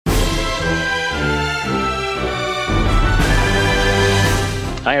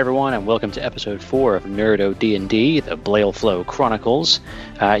Hi everyone, and welcome to episode 4 of Nerdo D&D, the Blaleflow Chronicles.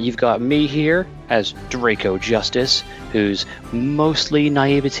 You've got me here as Draco Justice, who's mostly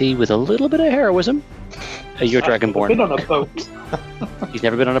naivety with a little bit of heroism. You're Dragonborn. I've been on a boat. He's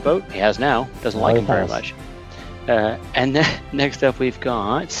never been on a boat? He has now. Doesn't like him very much. And then, next up we've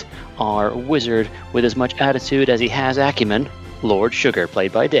got our wizard with as much attitude as he has acumen, Lord Sugar,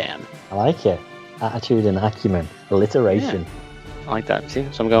 played by Dan. I like it. Attitude and acumen. Alliteration. Yeah. I like that. See,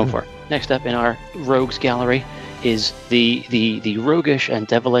 that's what I'm going for. Next up in our rogues gallery is the roguish and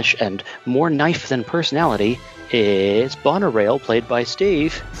devilish and more knife than personality is Bonarail, played by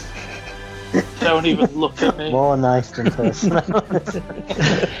Steve. Don't even look at me. More knife than personality.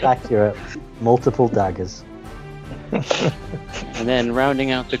 Accurate. Multiple daggers. And then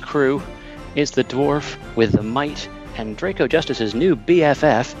rounding out the crew is the dwarf with the might and Draco Justice's new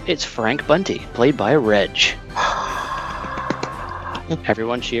BFF. It's Frank Bunty, played by Reg.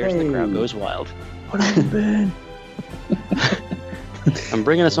 Everyone cheers, and the crowd goes wild. What have you been? And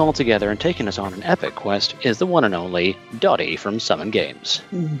bringing us all together and taking us on an epic quest is the one and only Dottie from Summon Games.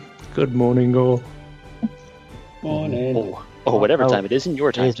 Good morning, all. Morning. Oh, whatever time it is in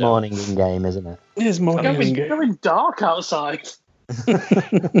your time It's zone. morning in game, isn't it? It's morning. It's going dark outside.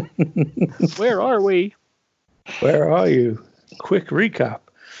 Where are we? Where are you? Quick recap.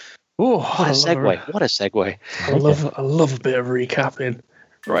 Oh, What a segue. What a segue. I love a bit of recapping.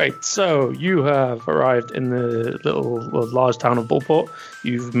 Right, so you have arrived in the large town of Bullport.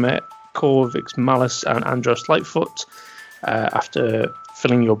 You've met Corvix Malice and Andros Lightfoot. After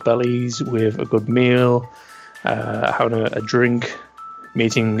filling your bellies with a good meal, having a drink,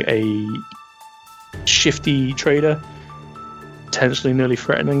 meeting a shifty trader, potentially nearly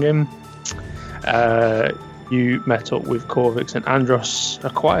threatening him. You met up with Corvix and Andros,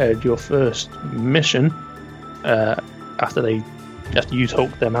 acquired your first mission after you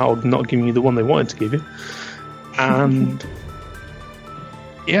talked them out of not giving you the one they wanted to give you. And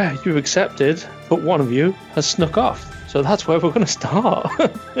yeah, you've accepted, but one of you has snuck off. So that's where we're going to start.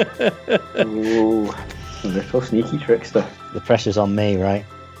 Ooh, little sneaky trickster. The pressure's on me, right?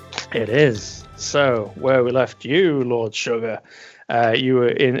 It is. So, where we left you, Lord Sugar, you were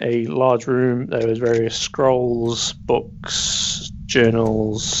in a large room. There was various scrolls, books,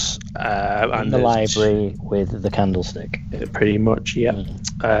 journals, and the library with the candlestick. Pretty much, yeah.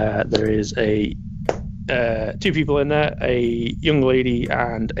 There is two people in there, a young lady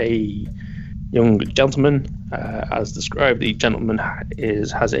and a young gentleman. As described, the gentleman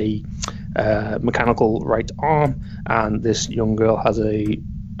has a mechanical right arm, and this young girl has a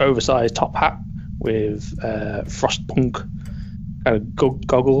oversized top hat with frostpunk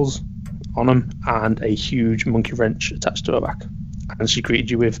goggles on them and a huge monkey wrench attached to her back. And she greeted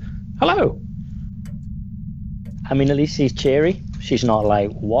you with, "Hello." I mean, at least she's cheery. She's not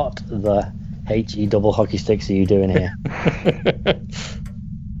like, what the HE double hockey sticks are you doing here?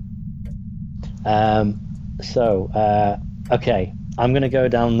 Okay, I'm going to go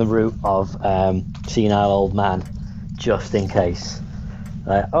down the route of senile old man, just in case.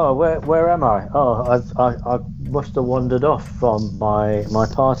 Where am I? Oh, I must have wandered off from my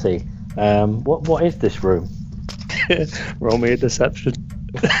party. What is this room? Roll me a deception.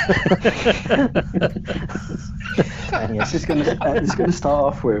 Yes, it's going to start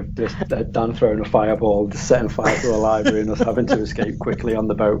off with just Dan throwing a fireball, just setting fire to the library, and us having to escape quickly on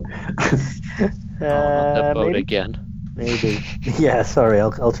the boat. The boat Maybe? again. Maybe. Yeah, sorry,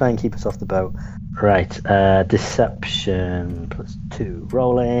 I'll try and keep us off the boat. Right, deception +2.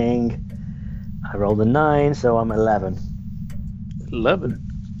 Rolling. I rolled a 9, so I'm 11. 11.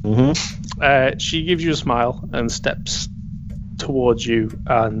 Mm-hmm. She gives you a smile and steps towards you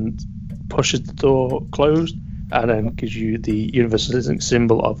and pushes the door closed, and then gives you the universal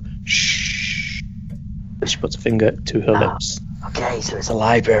symbol of shh. She puts a finger to her lips. Okay, so it's a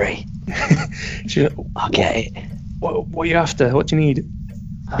library. She, Okay. what are you after? What do you need?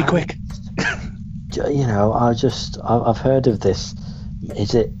 Be quick. You know, I've heard of this.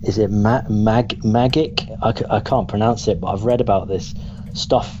 Is it magic? I can't pronounce it, but I've read about this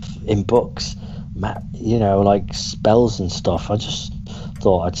stuff in books. Like spells and stuff. I just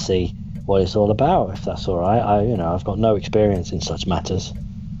thought I'd see what it's all about, if that's all right. I've got no experience in such matters.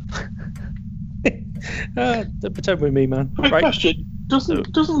 Don't pretend with me, man. Quick question: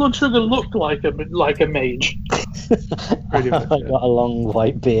 Doesn't Lord Sugar look like a mage? Pretty much, I've got a long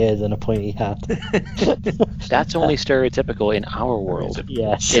white beard and a pointy hat. That's only stereotypical in our world.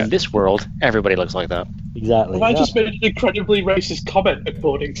 Yes. In this world, everybody looks like that. Exactly. Have I just made an incredibly racist comment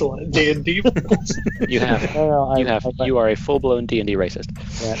according to like D&D rules? You have. No, You are a full-blown D&D racist.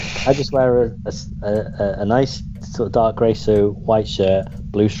 Yeah, I just wear a nice sort of dark grey suit, white shirt,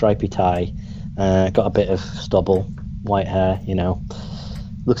 blue stripy tie, got a bit of stubble, white hair. You know,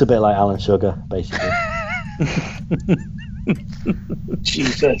 looks a bit like Alan Sugar, basically.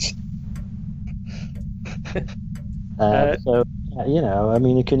 Jesus. So, you know, I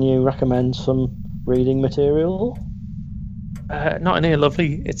mean, can you recommend some reading material? Not in here,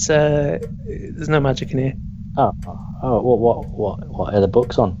 lovely. It's there's no magic in here. Oh, what are the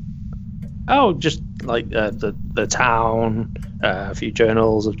books on? Oh, just like the town, a few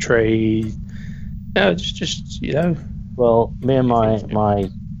journals of trade. No, just you know. Well, me and my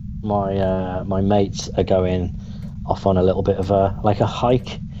mates are going off on a little bit of a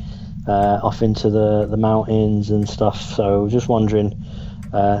hike off into the mountains and stuff. So just wondering,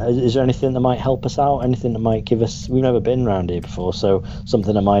 is there anything that might help us out? Anything that might give us? We've never been around here before, so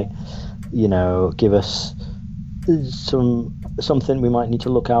something that might, you know, give us something we might need to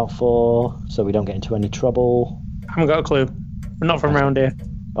look out for, so we don't get into any trouble. I haven't got a clue. We're not from around here,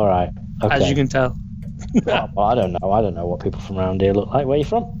 All right. Okay. as you can tell. Well, I don't know. I don't know what people from around here look like. Where are you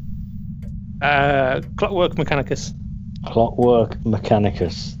from? Clockwork Mechanicus. Clockwork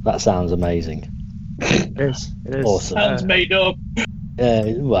Mechanicus. That sounds amazing. It is. Awesome. Sounds made up.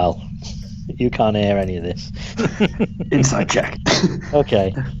 Well, you can't hear any of this. Inside check.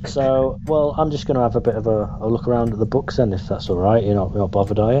 Okay, so, well, I'm just going to have a bit of a look around at the books then, if that's all right. You're not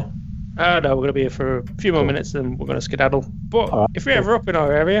bothered, are you? No, we're going to be here for a few more minutes, and we're going to skedaddle. But All right. if you're ever up in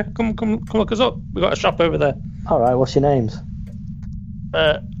our area, come look us up. We've got a shop over there. All right, what's your names?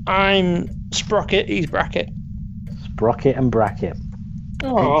 I'm Sprocket. He's Bracket. Sprocket and Bracket.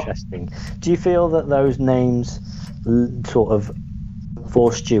 Oh, Interesting. Do you feel that those names sort of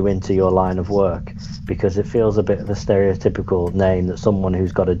forced you into your line of work? Because it feels a bit of a stereotypical name that someone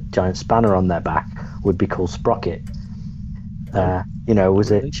who's got a giant spanner on their back would be called Sprocket. You know, was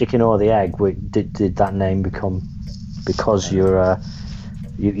it chicken or the egg? Did that name become because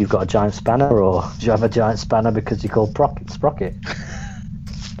you've got a giant spanner, or do you have a giant spanner because you're called Sprocket?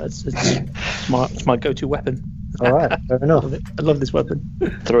 It's my go-to weapon. All right, fair enough. I love this weapon.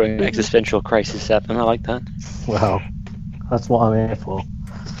 Throwing existential crisis at them. I like that. Well, that's what I'm here for.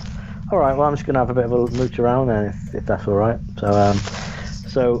 All right, well, I'm just going to have a bit of a mooch around then, if that's all right.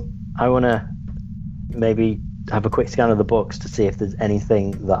 So I want to maybe have a quick scan of the books to see if there's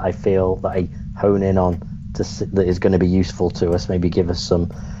anything that I feel that I hone in on that is going to be useful to us. Maybe give us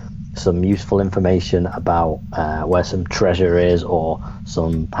some useful information about where some treasure is, or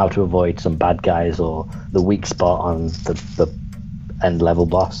some how to avoid some bad guys, or the weak spot on the end level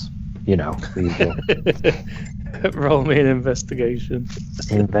boss. You know, the usual. Roll me an investigation.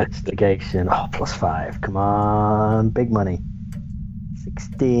 Investigation. Oh, +5. Come on, big money.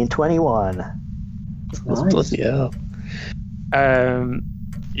 16, 21. That's bloody hell.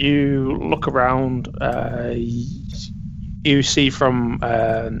 You look around. You see from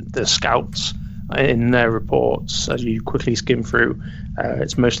the scouts in their reports, as you quickly skim through,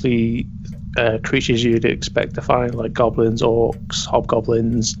 it's mostly creatures you'd expect to find, like goblins, orcs,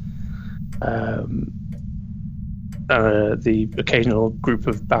 hobgoblins, the occasional group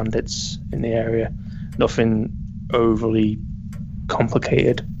of bandits in the area. Nothing overly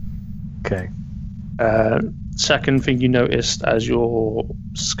complicated. Okay. Second thing you noticed as you're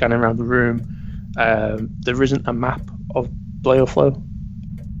scanning around the room, there isn't a map of Blaleflow.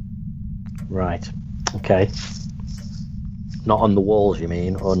 Right. Okay. Not on the walls, you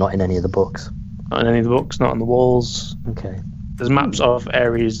mean, or not in any of the books? Not in any of the books, not on the walls. Okay. There's maps of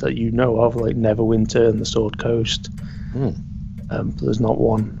areas that you know of, like Neverwinter and the Sword Coast. But there's not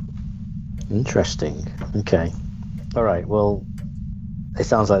one. Interesting. Okay. All right. Well, it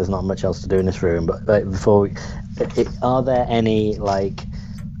sounds like there's not much else to do in this room. But before we, are there any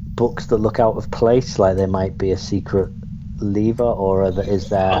books that look out of place? Like there might be a secret lever, or is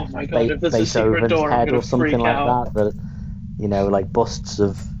there Oh my God, if there's a secret Beethoven's door, I'm head gonna or something freak like out. that? Like busts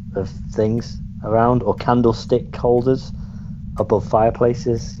of things around, or candlestick holders above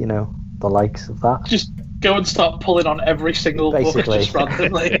fireplaces. The likes of that. Just go and start pulling on every single book Basically. just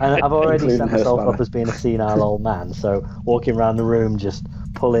randomly. And I've already Including set her myself spanner. up as being a senile old man, so walking around the room just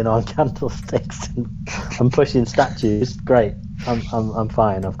pulling on candlesticks and pushing statues, great. I'm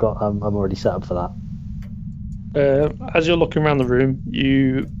fine. I'm already set up for that. As you're looking around the room,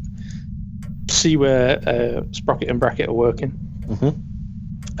 you see where Sprocket and Bracket are working.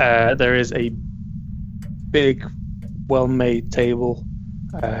 Mm-hmm. There is a big, well-made table.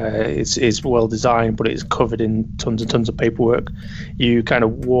 It's well designed, but it's covered in tons and tons of paperwork. You kind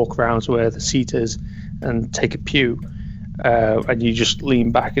of walk around to where the seat is, and take a pew, and you just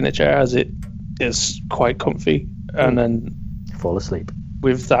lean back in the chair as it is quite comfy, and then Fall asleep.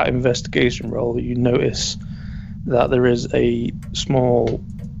 with that investigation roll, you notice that there is a small,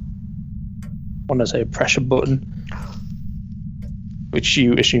 I want to say, a pressure button, which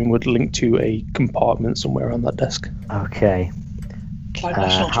you assume would link to a compartment somewhere on that desk. Okay. Like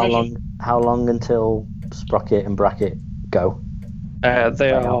National How Treasure. long until Sprocket and Bracket go?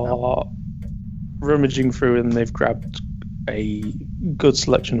 They are rummaging through, and they've grabbed a good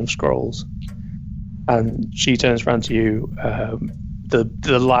selection of scrolls. And she turns around to you.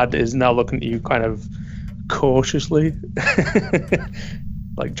 The lad is now looking at you kind of cautiously,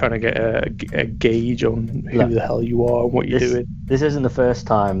 like trying to get a gauge on who the hell you are and what you're doing. This isn't the first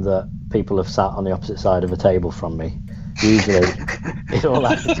time that people have sat on the opposite side of a table from me. Usually, it all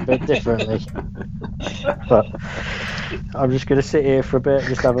happens a bit differently. But I'm just going to sit here for a bit,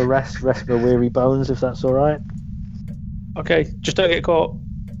 just have a rest my weary bones, if that's all right. Okay, just don't get caught.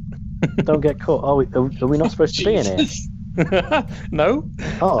 Don't get caught. Are we not supposed to be in here? Jesus. No.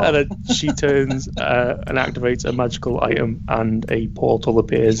 Oh. And then she turns and activates a magical item, and a portal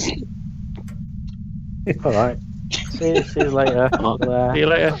appears. All right. See you later. See you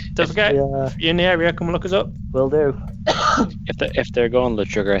later. Don't forget, if you're in the area, come and look us up. Will do. If they're going the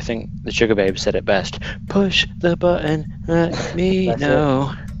sugar, I think the Sugar Babe said it best. Push the button, let me That's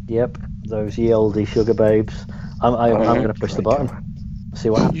know. Yep, those ye olde sugar babes. I'm going to push the button. See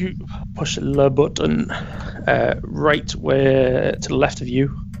what happens. You push the button. Right where to the left of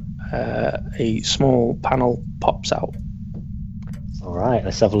you, a small panel pops out. All right,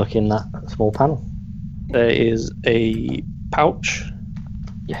 let's have a look in that small panel. There is a pouch,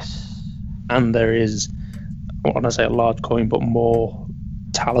 Yes. and there is, I want to say, a large coin, but more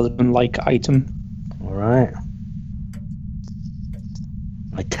talisman-like item. All right.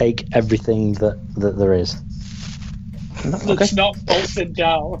 I take everything that there is. That's not bolted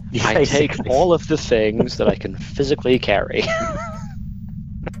down. I take all of the things that I can physically carry.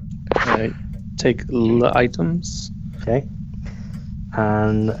 Take the items. Okay.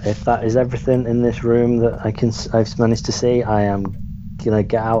 And if that is everything in this room that I've managed to see, I am gonna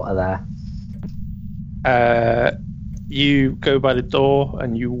get out of there. You go by the door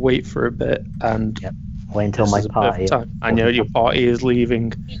and you wait for a bit, and Wait until this my is a party. perfect time. I know your party is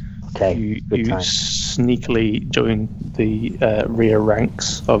leaving. Okay. You good time. sneakily join the rear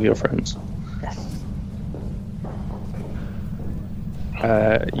ranks of your friends. Yes.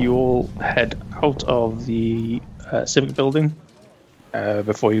 You all head out of the civic building.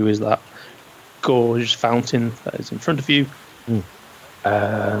 Before you is that gorgeous fountain that is in front of you.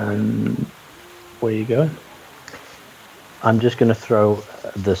 Where are you going? I'm just gonna throw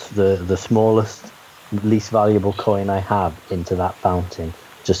the smallest, least valuable coin I have into that fountain,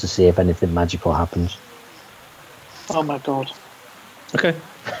 just to see if anything magical happens. Oh my god. Okay.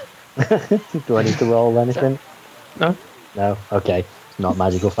 Do I need to roll anything? No. No? Okay. It's not a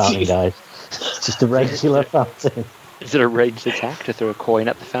magical fountain, guys. It's just a regular fountain. Is it a ranged attack to throw a coin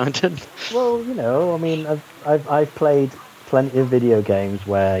at the fountain? Well, you know, I mean, I've played plenty of video games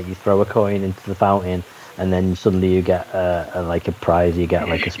where you throw a coin into the fountain and then suddenly you get like a prize, you get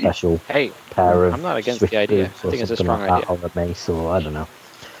like a special Hey, pair of I'm not against Swift the idea. boots I or think it's a something strong like that, idea. or a mace, or I don't know.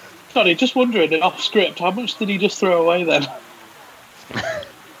 Sorry, just wondering, off script, how much did he just throw away then?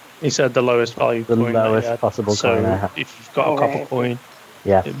 He said the lowest value The coin. that he lowest had. possible so coin I have. if you've got a Alright. copper coin,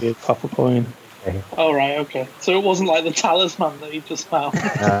 Yeah. it'd be a copper coin. Oh, right, okay. So it wasn't like the talisman that he just found.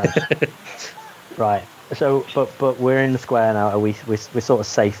 Right. So, but we're in the square now. Are we're sort of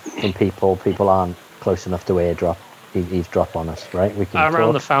safe from people. People aren't close enough to eavesdrop on us, right? We can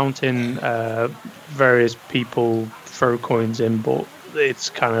Around the talk. fountain, various people throw coins in, but it's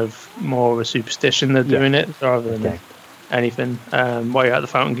kind of more of a superstition they're doing it rather than Okay. anything. While you're at the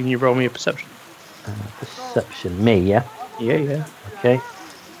fountain, can you roll me a perception? Perception. Me, yeah. Yeah. Okay.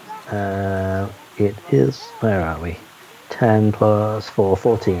 It is. Where are we? 10 plus 4,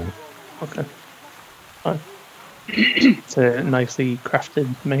 14. Okay. Fine. It's a nicely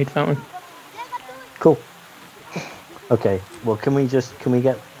crafted, made fountain. Cool. Okay. Well, can we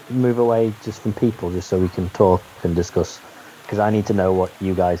move away just from people, just so we can talk and discuss? Because I need to know what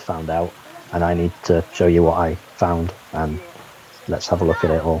you guys found out, and I need to show you what I found, and let's have a look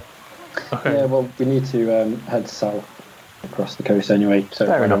at it all. Okay. Yeah, well, we need to head south across the coast anyway, so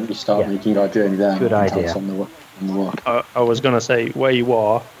Fair why enough. don't we start Yeah. making our journey there? Good and tell idea. us on the walk. I was going to say where you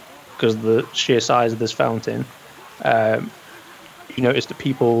are, because of the sheer size of this fountain, you notice that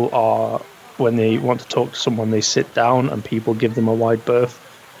people are, when they want to talk to someone, they sit down and people give them a wide berth.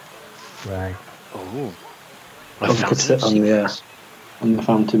 Right. Oh. We could sit on the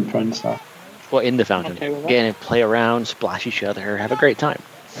fountain friend side. Well, in the fountain. Okay with that. Get in, play around, splash each other, have a great time.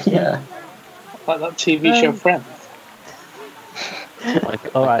 Yeah. Like that TV show Friends.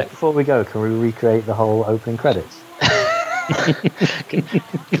 All right, before we go, can we recreate the whole opening credits?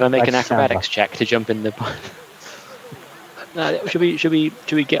 Can I make an Like acrobatics Samba. check to jump in the? No, should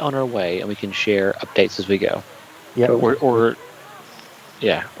we get on our way and we can share updates as we go? Yeah. Or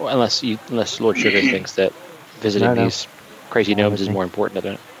yeah, unless Lord Sugar thinks that visiting No. these crazy No, gnomes is with me. more important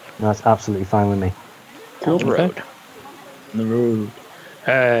than That's absolutely fine with me. on the Okay. road. On the road.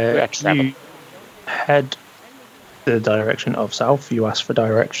 got travel. You head the direction of south. You ask for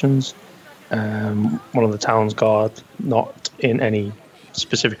directions. One of the town's guard, not in any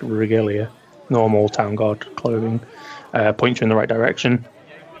specific regalia, normal town guard clothing, points you in the right direction,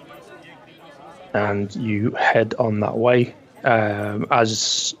 and you head on that way.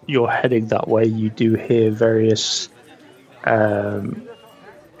 As you're heading that way, you do hear various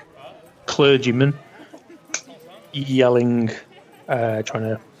clergymen yelling, trying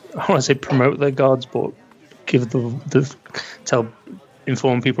to, I want to say promote their gods, but give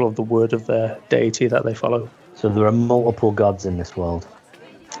inform people of the word of their deity that they follow. So there are multiple gods in this world.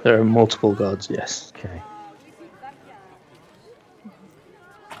 There are multiple gods, yes. Okay.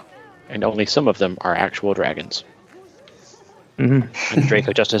 And only some of them are actual dragons. hmm And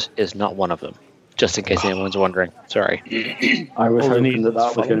Draco Justice is not one of them. Just in case anyone's wondering. Sorry. I was All they hoping need that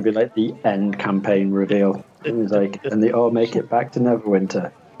is was going to be like the end campaign reveal. It was like, and they all make it back to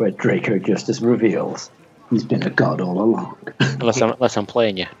Neverwinter, where Draco Justice reveals he's been a god all along. Unless I'm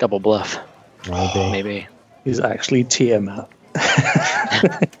playing you. Double bluff. Maybe. Maybe. He's actually Tiamat.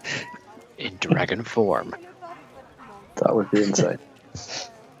 In dragon form. That would be insane.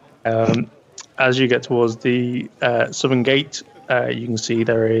 As you get towards the southern gate, you can see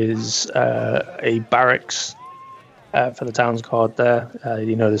there is a barracks for the town's guard there.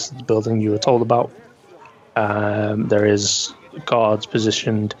 You know, this is the building you were told about. There is guards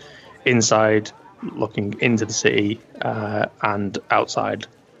positioned inside, looking into the city, and outside.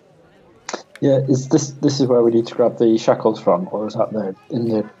 Yeah, is this is where we need to grab the shackles from, or is that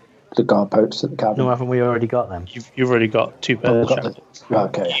in the guard posts at the cabin? No, haven't we already got them? You've already got two pairs of got shackles.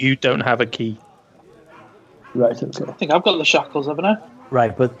 Okay, You don't have a key. right. Okay. I think I've got the shackles, haven't I?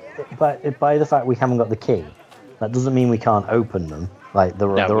 Right, but by the fact we haven't got the key, that doesn't mean we can't open them. Like they're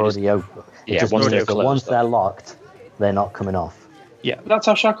No, we already open. It yeah, just once means they're that closed, once though. they're locked, they're not coming off. Yeah. That's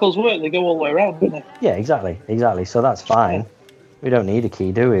how shackles work. They go all the way around, don't they? Yeah, exactly. So that's fine. We don't need a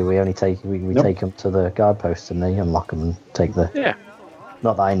key, do we? We only take take them to the guard post and they unlock them and take the. Yeah.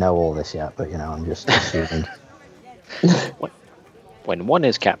 Not that I know all this yet, but I'm just assuming. When one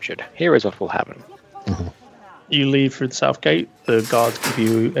is captured, here is what will happen. You leave through the south gate. The guards give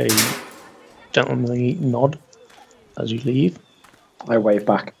you a gentlemanly nod as you leave. I wave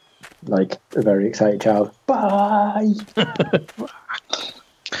back like a very excited child. Bye.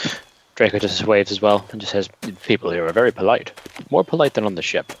 Draco just waves as well and just says, "People here are very polite. More polite than on the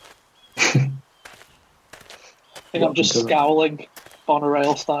ship." I think I'm just scowling,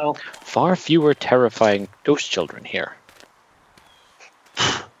 monorail style. Far fewer terrifying ghost children here.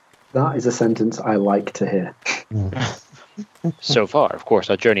 That is a sentence I like to hear. So far, of course,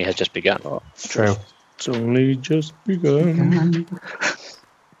 our journey has just begun. True. It's only just begun.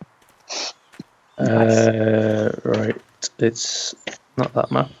 Right. It's not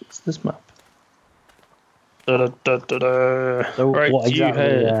that map. It's this map. Da-da-da-da-da. So Right,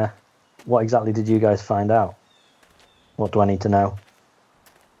 what exactly did you guys find out? What do I need to know?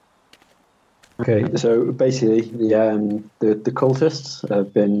 Okay, so basically, the cultists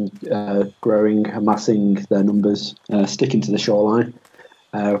have been growing, amassing their numbers, sticking to the shoreline.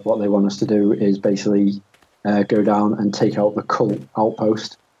 What they want us to do is basically go down and take out the cult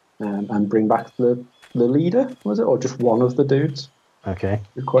outpost and bring back the leader, was it, or just one of the dudes? Okay.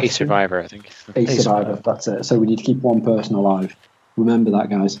 Good A question. survivor, I think. A survivor. That's it. So we need to keep one person alive. Remember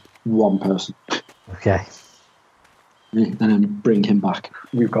that, guys. One person. Okay. And then bring him back.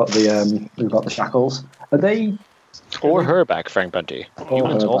 We've got the shackles. Are they? Or her back, Frank Bunty.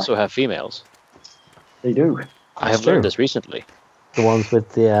 Humans her also back. have females. They do. I have true. learned this recently. The ones with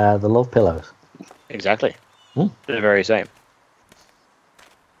the love pillows. Exactly. Hmm. The very same.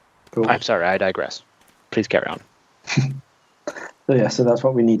 Cool. I'm sorry, I digress. Please carry on. So yeah, so that's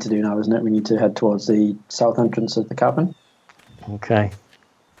what we need to do now, isn't it? We need to head towards the south entrance of the cabin. Okay.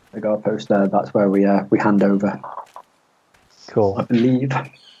 The guard post there. That's where we hand over. Cool. I believe.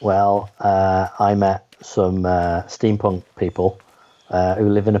 Well, I met some steampunk people who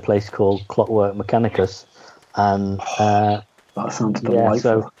live in a place called Clockwork Mechanicus, and That sounds delightful.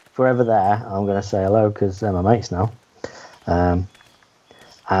 so if we're ever there, I'm going to say hello because they're my mates now.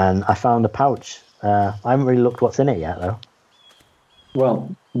 and I found a pouch. I haven't really looked what's in it yet, though.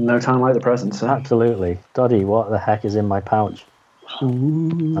 Well, no time like the present, sir. Absolutely. Doddy, what the heck is in my pouch?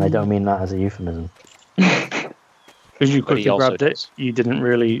 And I don't mean that as a euphemism. Because you But he quickly also grabbed it, does. you didn't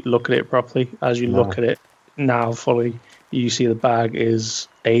really look at it properly. As you No. look at it now fully, you see the bag is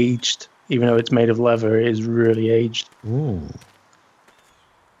aged. Even though it's made of leather, it is really aged. Mm.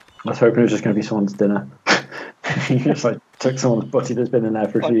 I was hoping it was just going to be someone's dinner. You just like took someone's butty that's been in there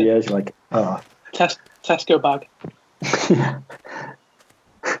for a few years. You're like, oh. Tesco bag.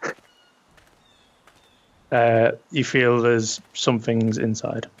 You feel there's some things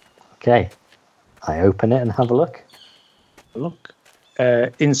inside. Okay. I open it and have a look. Look.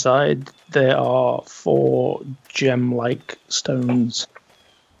 Inside, there are 4 gem-like stones.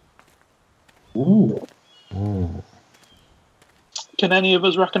 Ooh. Mm. Can any of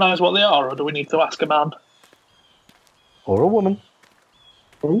us recognise what they are, or do we need to ask a man Or a woman.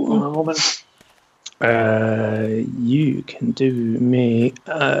 or a woman? You can do me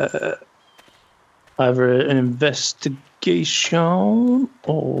either an investigation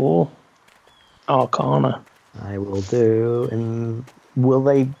or arcana. I will do. And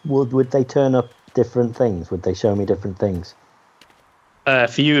would they turn up different things? Would they show me different things?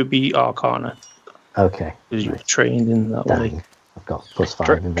 For you, it'd be arcana Okay. because you're Right. trained in that way. Dang. I've got +5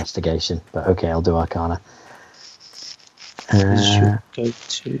 Sure. investigation, but okay, I'll do Arcana. This is your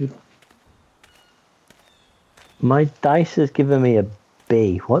go-to. My dice has given me a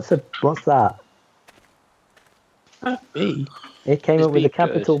B. What's that? B. It came Is up with B a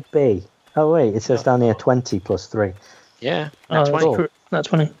capital B. Oh wait, it says down here 20 + 3. Yeah, Oh, that's that's 20. cool. That's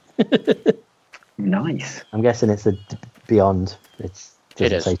funny. Nice. I'm guessing it's a beyond. It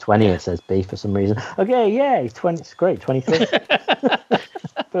doesn't is. say 20. It says B for some reason. Okay, yay! 20. It's great. 23. Great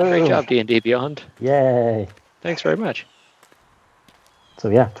Boom. job, D&D Beyond. Yay! Thanks very much. So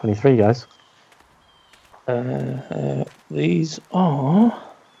yeah, 23 guys. These are,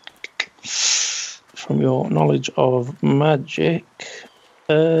 from your knowledge of magic,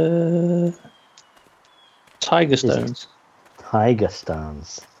 tiger stones. Tiger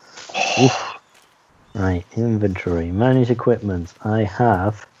stones. Oof. Right, inventory, manage equipment. I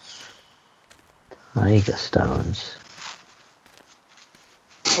have tiger stones.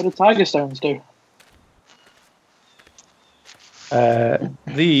 What do tiger stones do?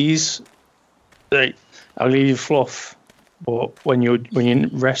 These, I'll leave you fluff, but when you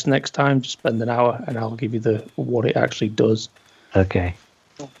rest next time, just spend an hour, and I'll give you what it actually does. Okay.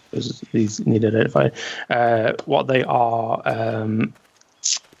 Because these need identified. What they are,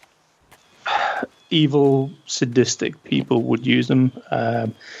 evil, sadistic people would use them.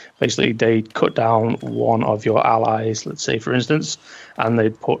 Basically, they'd cut down one of your allies, let's say, for instance, and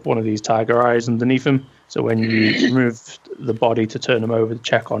they'd put one of these tiger eyes underneath them. So when you remove the body to turn them over to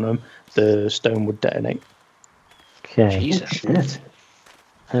check on them, the stone would detonate. Okay. Jesus. Shit.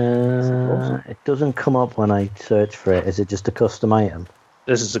 It doesn't come up when I search for it. Is it just a custom item?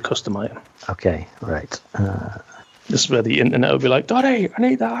 This is a custom item. Okay, right. This is where the internet will be like, Daddy, I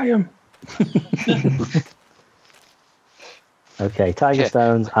need that item. Okay, tiger Okay.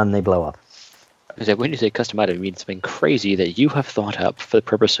 stones, and they blow up. So when you say custom item, it means something crazy that you have thought up for the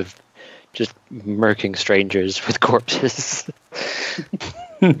purpose of just murking strangers with corpses.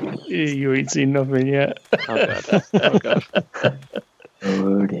 You ain't seen nothing yet. Oh god. Oh god.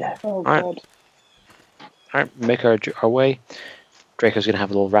 Oh dear. Oh, Alright. God. Alright, make our way. Draco's going to have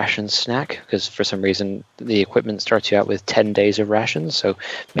a little ration snack because for some reason the equipment starts you out with 10 days of rations, so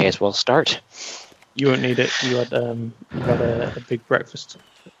may as well start. You won't need it. You had a big breakfast.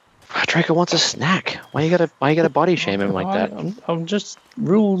 Draco wants a snack. Why you gotta body shame him like that? I'm just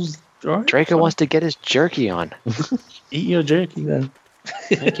rules, right? Draco wants to get his jerky on. Eat your jerky then.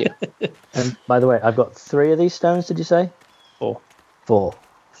 Thank you. And by the way, I've got 3 of these stones, did you say? 4. 4.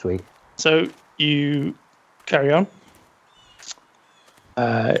 Sweet. So you carry on.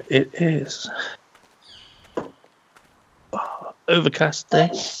 It is overcast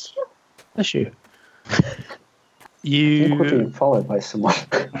day. Bless you. I think we're being followed by someone.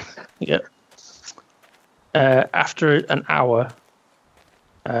 Yeah. After an hour,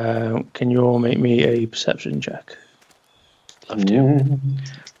 can you all make me a perception check? Love to.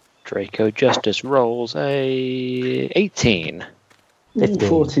 Draco Justice rolls a 18.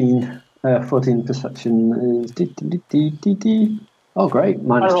 15. 14 perception is... Oh, great. I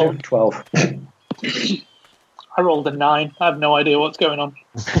Minus 2. rolled. 12. I rolled a 9. I have no idea what's going on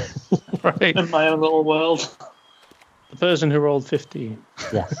Right. in my own little world. The person who rolled 15.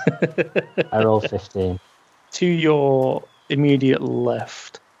 Yes. I rolled 15. To your immediate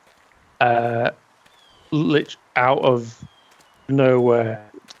left, out of nowhere,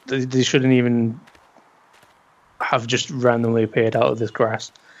 They shouldn't even have just randomly appeared out of this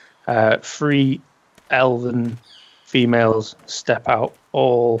grass. 3 elven females step out,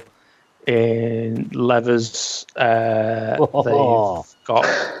 all in leathers. They've got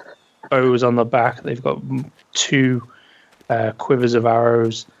bows on the back. They've got 2 quivers of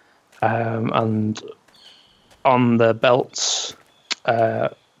arrows, and on their belts,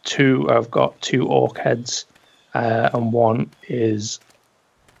 2 have got 2 orc heads, and 1 is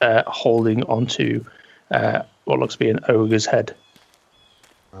holding onto what looks to be an ogre's head.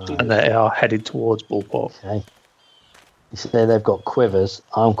 And they are headed towards Bullport. Okay. You say they've got quivers.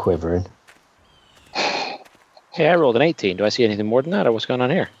 I'm quivering. Hey, I rolled an 18. Do I see anything more than that, or what's going on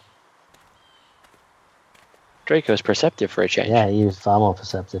here? Draco's perceptive for a change. Yeah, he was far more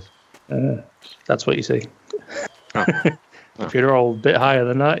perceptive. That's what you see. Oh. If you're all a bit higher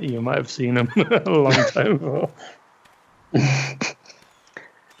than that, you might have seen them a long time ago.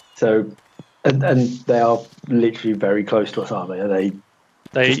 So, and they are literally very close to us, aren't they? Are they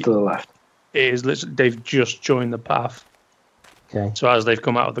just to the left? It is literally, they've just joined the path. Okay. So as they've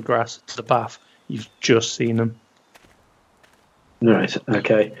come out of the grass to the path, you've just seen them. Right.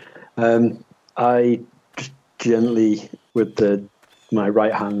 Okay. I just gently, with my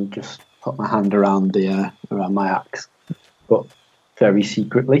right hand, just put my hand around around my axe, but very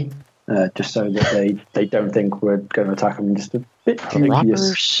secretly, just so that they don't think we're going to attack them. Just a bit Proper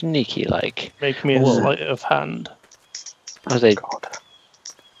dubious. sneaky like. Make me a sleight of hand. As they God.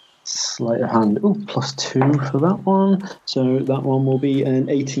 Sleight of hand. Oh, +2 for that one. So that one will be an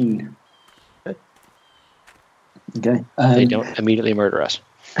 18. Okay. they don't immediately murder us.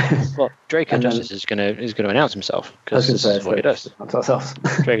 Well, Draco Justice is gonna announce himself, because this is what he does. That's ourselves.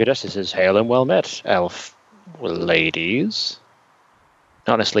 Draco Justice says, "Hail and well met, elf ladies."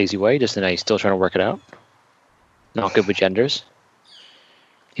 Not in a sleazy way, just in a still trying to work it out. Not good with genders.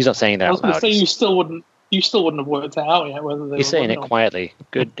 He's not saying that I was out going to loud. say you still wouldn't have worked it out yet whether they He's were saying it women or- quietly.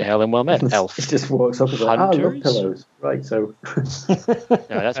 Good, hail and well met, elf. He just walks up and goes, I love Hunters? pillows. Right, so No,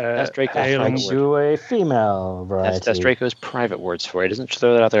 that's Draco's hail private and Makes word. you a female variety. That's Draco's private words for it. He doesn't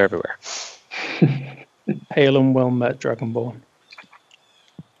throw that out there everywhere. Hail and well met, Dragonborn.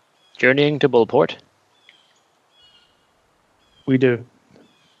 Journeying to Bullport. We do,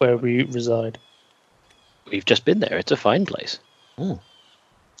 where we reside. We've just been there. It's a fine place.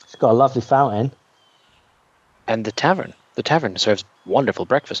 It's got a lovely fountain. And the tavern. The tavern serves wonderful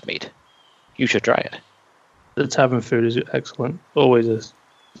breakfast meat. You should try it. The tavern food is excellent. Always is.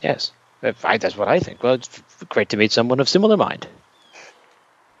 Yes. That's what I think. Well, it's great to meet someone of similar mind.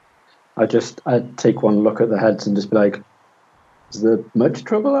 I'd take one look at the heads and just be like, is there much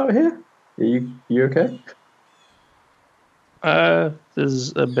trouble out here? Are you okay?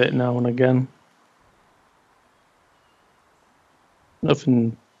 There's a bit now and again.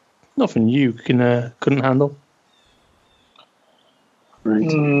 Nothing you couldn't handle.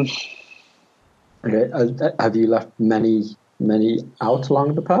 Right. Okay. Have you left many out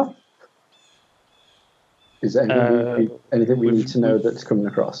along the path? Is there anything we need to know that's coming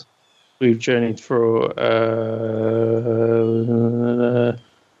across? We've journeyed through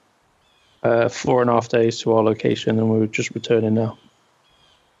 4.5 days to our location, and we're just returning now.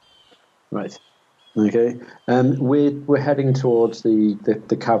 Right. Okay. We're heading towards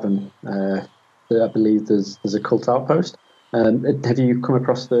the cavern. I believe there's a cult outpost. Have you come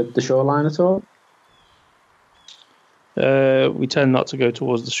across the shoreline at all? We tend not to go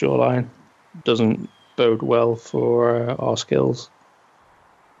towards the shoreline. Doesn't bode well for our skills.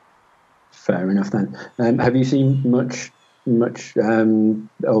 Fair enough then. Have you seen much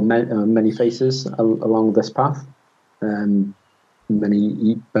or many faces along this path?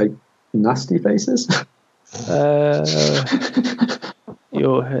 Many like nasty faces.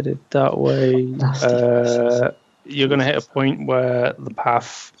 You're headed that way. You're going to hit a point where the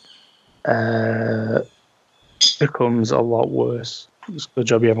path becomes a lot worse. It's a good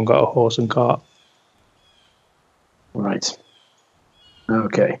job you haven't got a horse and cart. Right.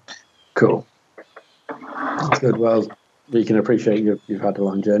 Okay. Cool. Good. Well, we can appreciate you've had a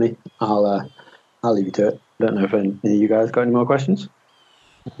long journey. I'll leave you to it. Don't know if any of you guys got any more questions.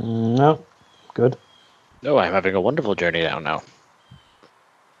 No. Good. No, I'm having a wonderful journey down now.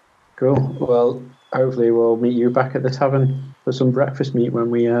 Cool. Well, hopefully we'll meet you back at the tavern for some breakfast meat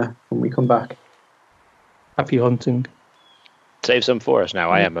when we come back. Happy hunting. Save some for us now.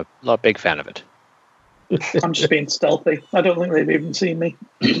 I am a big fan of it. I'm just being stealthy. I don't think they've even seen me.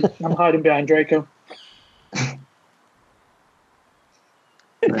 I'm hiding behind Draco.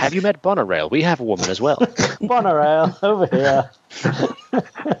 Have you met Bonarail? We have a woman as well. Bonarail, over here.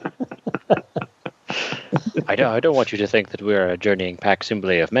 I don't want you to think that we're a journeying pack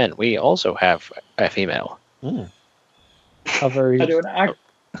simply of men. We also have a female. How very...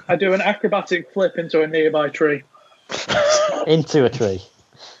 I do an acrobatic flip into a nearby tree. Into a tree.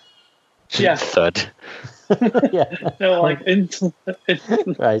 Yeah. Thud. Yeah. No, like into.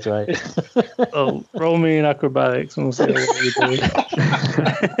 Right. Oh, roll me in acrobatics and we'll see what you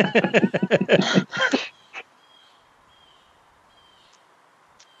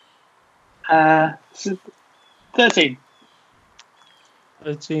do. 13.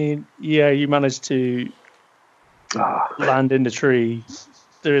 13. Yeah, you managed to Ah, land in the tree.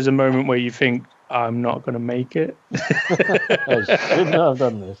 There is a moment where you think, I'm not going to make it. I should not have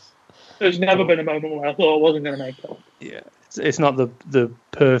done this. There's never been a moment where I thought I wasn't going to make it. Yeah, it's not the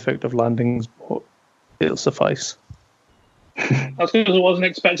perfect of landings, but it'll suffice. That's because I wasn't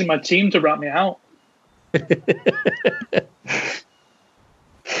expecting my team to rat me out.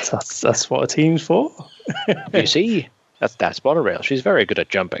 That's what a team's for. You see, that's Monorail. She's very good at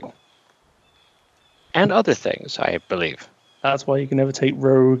jumping. And other things, I believe. That's why you can never take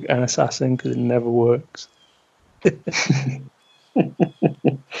rogue and assassin, because it never works. They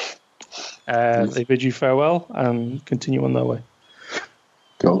bid you farewell and continue on their way.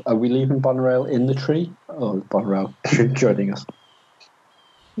 cool. Are we leaving Bonrail in the tree? Or is Bonrail joining us?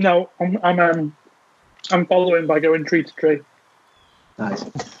 No, I'm following by going tree to tree. Nice.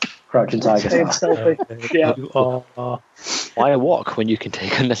 Crouching tiger Staying style. stealthy. Yeah. You are... Why walk when you can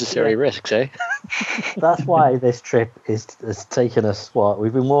take unnecessary risks, eh? That's why this trip has taken us. What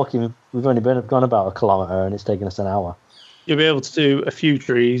we've been walking. We've only gone about a kilometre, and it's taken us an hour. You'll be able to do a few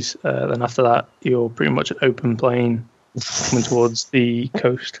trees. Then after that, you're pretty much an open plain coming towards the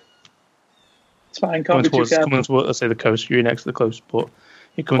coast. It's fine. Can't be too careful. Coming towards, let's say the coast. You're next to the coast, but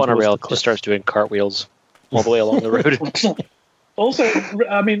you're coming towards Monorail the cliff. just starts doing cartwheels all the way along the road. Also,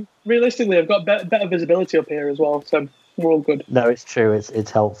 I mean, realistically, I've got better visibility up here as well, so we're all good. No, it's true.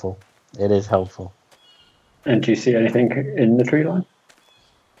 It's helpful. It is helpful. And do you see anything in the tree line?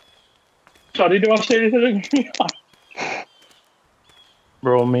 Sorry, do I see anything?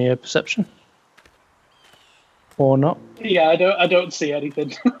 Roll me a perception. Or not. Yeah, I don't see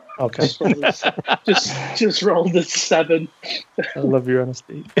anything. Okay. just rolled a 7. I love your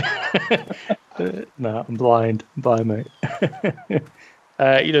honesty. No, I'm blind. I'm blind, mate.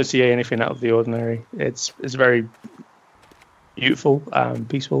 You don't see anything out of the ordinary. It's very beautiful and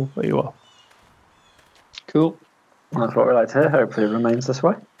peaceful where you are. Cool. That's what we like to hear. Hopefully it remains this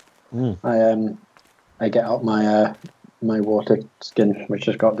way. I get out my my water skin, which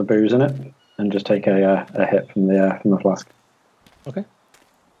has got the booze in it, and just take a hit from the flask. Okay.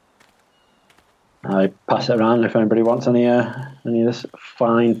 I pass it around if anybody wants any of this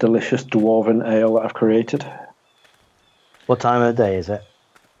fine, delicious dwarven ale that I've created. What time of the day is it?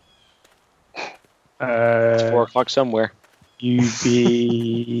 It's 4 o'clock somewhere. You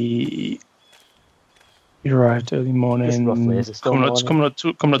arrived early morning. Just roughly, is it still coming up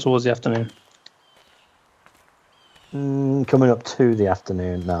towards the afternoon. Coming up to the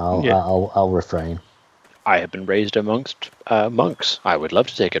afternoon. No, Yeah. I'll refrain. I have been raised amongst monks. I would love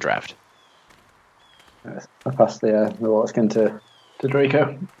to take a draft. I pass the water skin to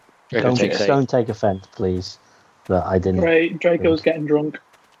Draco. Don't take offence, please. That I didn't. Right, Draco's getting drunk.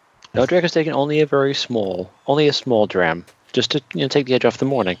 No, Draco's taking only a small dram, just to take the edge off the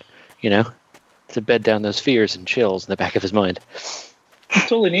morning, to bed down those fears and chills in the back of his mind.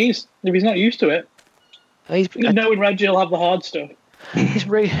 That's all he needs. If he's not used to it, knowing Reggie will have the hard stuff. He's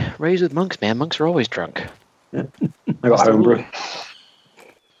raised with monks, man. Monks are always drunk. I got homebrew.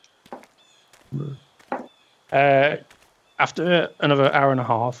 After another hour and a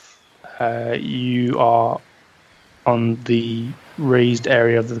half, you are on the raised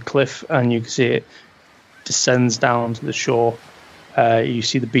area of the cliff, and you can see it descends down to the shore. You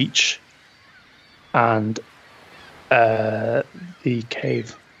see the beach and the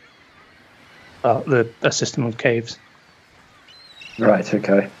cave. A system of caves. Right.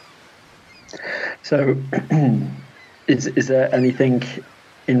 Okay. So, is there anything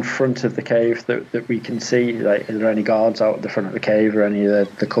in front of the cave that we can see? Like, are there any guards out at the front of the cave, or any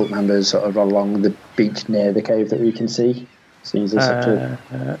of the cult members sort of along the beach near the cave that we can see? Seems as such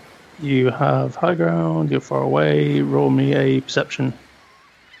a... You have high ground. You're far away. Roll me a perception.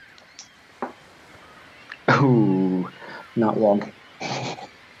 Ooh, not one.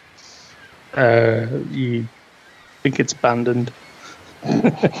 You think it's abandoned.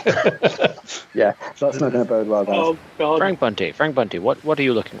 Yeah, that's not going to bode well. Oh God! Frank Bunty, what are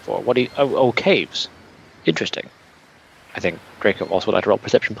you looking for? What do you? Oh, caves. Interesting. I think Draco also would like to roll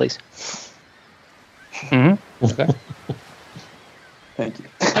perception, please. Mm-hmm. Okay. Thank you.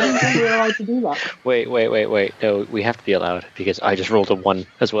 didn't think we were allowed to do that. Wait. No, we have to be allowed because I just rolled a 1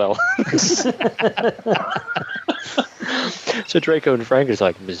 as well. So Draco and Frank is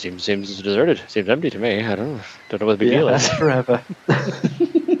like, it seems deserted. Seems empty to me. I don't know what the big deal is. Forever.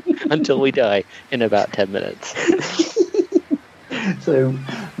 Until we die in about 10 minutes. So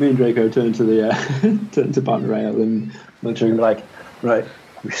me and Draco turn to Barton Rail and Munching like, right,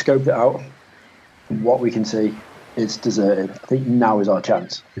 we've scoped it out. From what we can see, it's deserted. I think now is our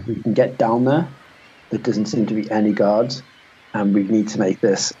chance. If we can get down there doesn't seem to be any guards, and we need to make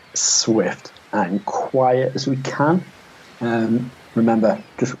this swift and quiet as we can. Remember,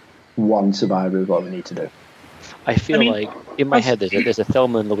 just one survivor is what we need to do. I feel like in my head there's a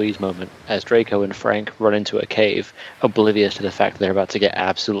Thelma and Louise moment as Draco and Frank run into a cave, oblivious to the fact that they're about to get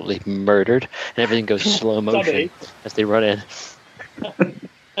absolutely murdered, and everything goes slow motion as they run in.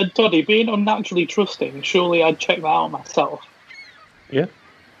 And Toddy, being unnaturally trusting, surely I'd check that out myself. Yeah.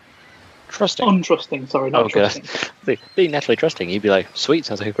 Trusting? Untrusting, sorry, not trusting. Being naturally trusting, you'd be like, sweet,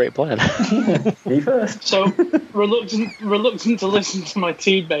 sounds like a great plan. Me first. So, reluctant to listen to my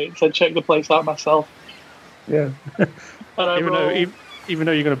teammates, I'd check the place out myself. Yeah. Even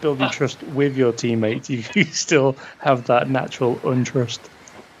though you're going to build your trust with your teammates, you still have that natural untrust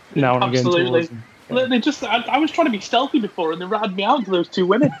now and again towards them. I was trying to be stealthy before, and they ratted me out to those two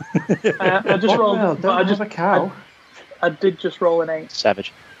women. I just rolled. Well, don't have a cow. I did just roll an 8.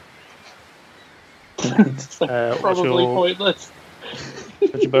 Savage. Probably pointless.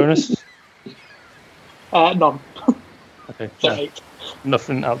 What's your bonus? None. Okay. So Yeah. 8.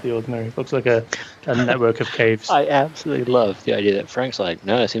 Nothing out of the ordinary. Looks like a network of caves. I absolutely love the idea that Frank's like,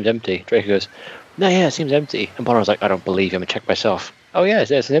 no, it seems empty. Draco goes, no, yeah, it seems empty. And Bonner's like, I don't believe you. I'm going to check myself. Oh, yeah,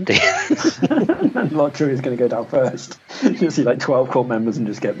 it's empty. And Lord True is going to go down first. You'll see like 12 core members and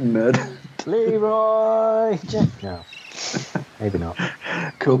just get murdered. Leroy! No. Maybe not.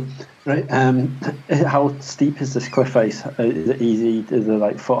 Cool. Right. How steep is this cliff face? Is it easy? Is there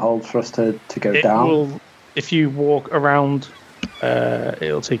like footholds for us to go down? If you walk around,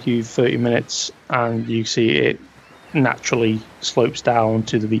 it'll take you 30 minutes and you see it naturally slopes down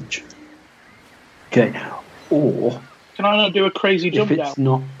to the beach. Okay. Or Can I not do a crazy if jump it's down?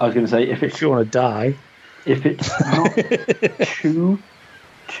 not, I was going to say If you want to die, if it's not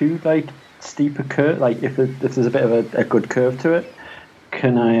too like steep a curve, like if there's a bit of a good curve to it,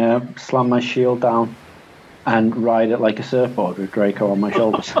 can I slam my shield down and ride it like a surfboard with Draco on my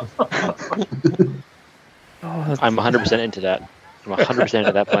shoulders? I'm 100% into that. I'm 100%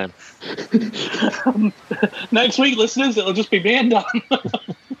 into that plan. Next week, listeners, it'll just be me and Dan.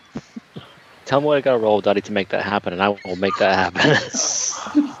 Tell me what I got to roll, Dottie, to make that happen, and I will make that happen.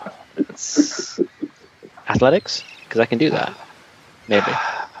 Athletics? Because I can do that. Maybe.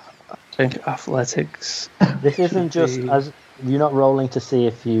 I think athletics. This isn't just as you're not rolling to see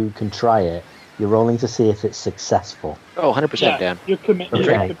if you can try it. You're rolling to see if it's successful. Oh, 100%, Dan. You're committed.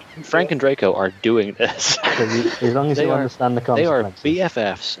 Okay. Frank and Draco are doing this. As long as you understand the They are consequences.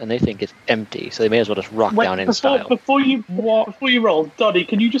 BFFs, and they think it's empty, so they may as well just rock down in style. Before you roll, Doddy,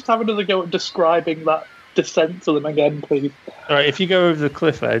 can you just have another go at describing that descent to them again, please? All right, if you go over the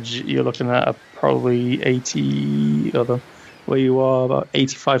cliff edge, you're looking at a probably 80, where you are, about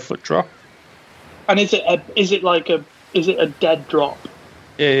 85-foot drop. And is it a dead drop?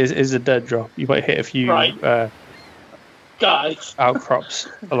 It is a dead drop. You might hit a few Guys, outcrops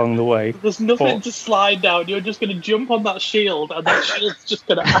along the way. there's nothing to slide down. You're just going to jump on that shield, and that shield's just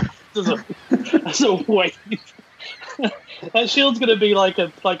going to act as a weight. That shield's going to be like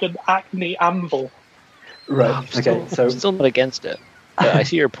an acne amble. Right. Okay. So Still not against it. But I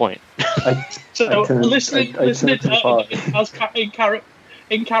see your point. Listening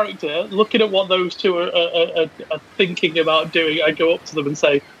in character, looking at what those two are thinking about doing, I go up to them and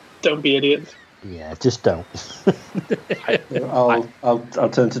say, "Don't be idiots." Yeah, just don't. I'll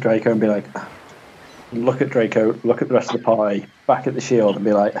turn to Draco and be like, look at Draco, look at the rest of the party, back at the shield, and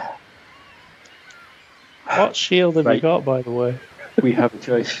be like, What shield have you Right. got, by the way? we have a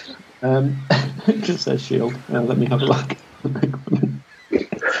choice. It just says shield. Let me have a look.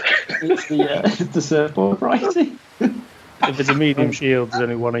 It's the surfboard variety. If it's a medium shield, there's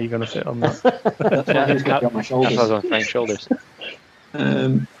only one of you going to fit on that. That's why it's got on my That's what I was shoulders. on Frank's shoulders.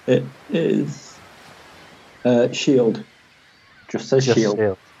 It is shield. Just says Just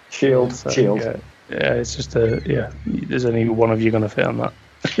shield. still. Shield. Yeah, it's just there's only one of you going to fit on that.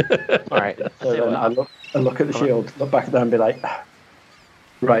 All right. So then I look at the shield, look back at them and be like,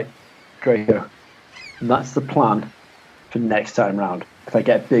 right, Draco, that's the plan for next time round. If I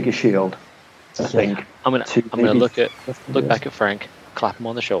get a bigger shield, I think I'm gonna two, look maybe back at Frank, clap him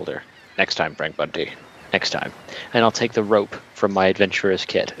on the shoulder. Next time, Frank Bunty. next time. And I'll take the rope from my adventurer's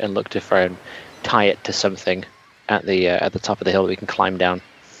kit and look to try and tie it to something at the top of the hill that we can climb down.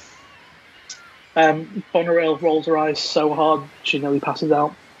 Bonarail rolls her eyes so hard she nearly passes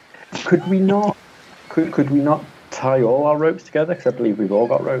out. Could we not? Could we not tie all our ropes together? Because I believe we've all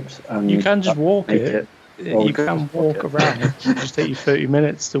got ropes. And You can just walk make it. You can walk around. It just take you 30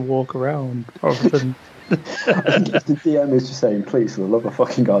 minutes to walk around, rather than. I think if the DM is just saying, please, for the love of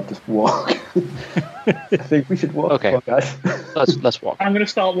fucking God, just walk. I think we should walk. Okay. Come on, guys. Let's walk. I'm going to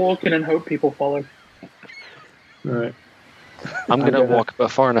start walking and hope people follow. Right. I'm gonna walk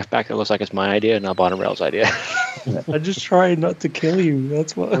but far enough back that it looks like it's my idea and not Bonarail's idea. I'm just trying not to kill you.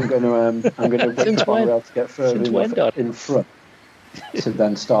 That's what. I'm going to wait Since for when? Bonarail to get further Since when, enough Dad? in front to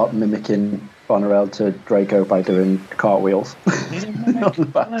then start mimicking Bonarail to Draco by doing cartwheels on the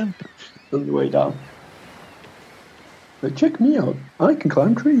back on the way down. But check me out, I can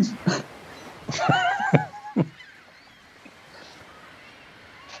climb trees.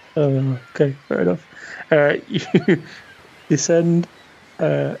 Okay, fair enough. You descend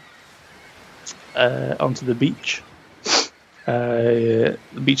onto the beach. The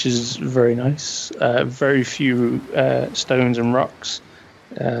beach is very nice. Very few stones and rocks.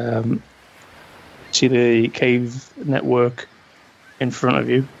 See the cave network in front of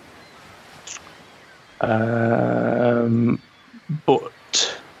you.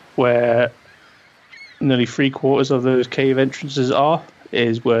 But where nearly 3/4 of those cave entrances are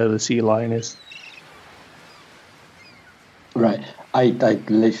is where the sea lion is. Right. I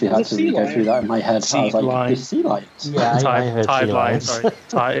literally had to sea go lion? through that in my head. I was like, Lion. there's sea lions. Yeah, I heard Tide sea line, lions.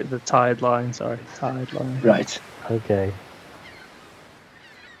 sorry. The tide line, sorry. Tide line. Right. Okay.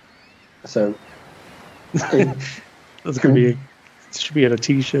 So, That's gonna be. It should be on a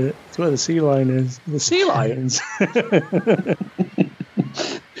T-shirt. It's where the sea lion is. The sea lions.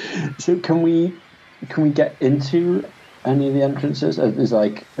 so can we get into any of the entrances? Is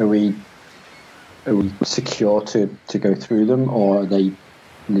like, are we secure to go through them, or are they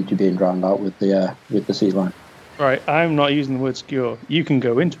literally being drowned out with the sea lion? Right. I'm not using the word secure. You can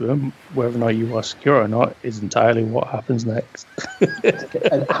go into them. Whether or not you are secure or not is entirely what happens next.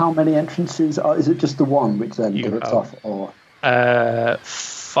 And how many entrances is it? Just the one, which then You pivots have- off, or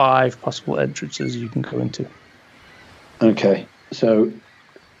 5 possible entrances you can go into. okay? So,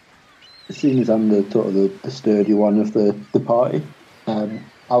 seeing as I'm the sort of the sturdy one of the party,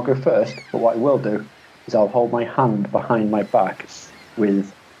 I'll go first. But what I will do is I'll hold my hand behind my back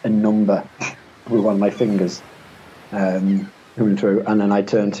with a number with one of my fingers coming through, and then I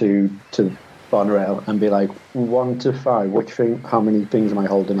turn to Bonarail and be like, 1 to 5. Which thing? How many things am I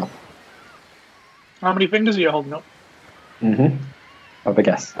holding up? How many fingers are you holding up? Mm-hmm. Have a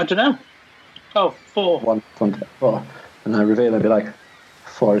guess. I don't know. Oh, 4. 1 to 4, and I reveal and be like,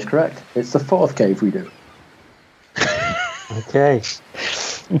 4 is correct. It's the 4th cave we do. Okay.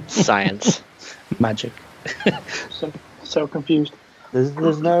 Science. Magic. So confused.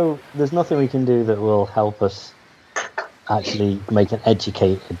 There's nothing we can do that will help us actually make an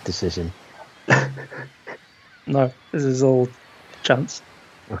educated decision. No, this is all chance.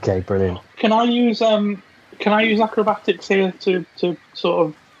 Okay, brilliant. Can I use acrobatics here to sort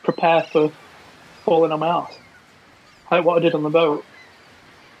of prepare for falling on my ass? Like what I did on the boat.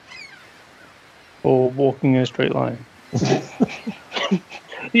 Or walking in a straight line.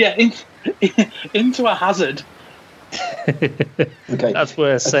 Yeah, into a hazard. Okay. That's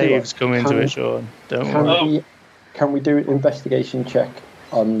where tell you saves what, come into can- it, Sean. Don't worry. Can we do an investigation check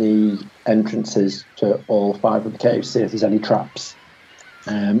on the entrances to all 5 of the caves, see if there's any traps?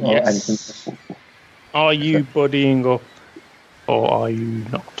 Or Yes. anything? Are you buddying up or are you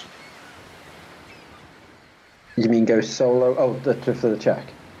not? You mean go solo? Oh, for the check.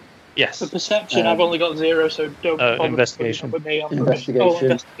 Yes. For perception, I've only got 0, so don't bother investigation. with me on Investigation. Oh,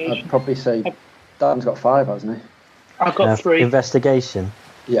 investigation. I'd probably say Dan's got 5, hasn't he? I've got 3. Investigation.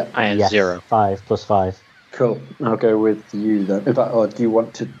 Yeah. I am Yes, 0. 5 plus 5. Cool. I'll go with you then. In fact, or do you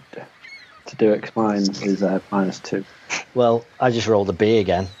want to do it? 'Cause mine is -2. Well, I just rolled a B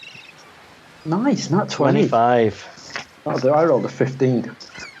again. Nice, not 20. 25. I rolled a 15.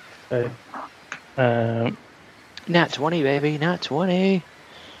 Okay. Nat 20, baby. Nat 20.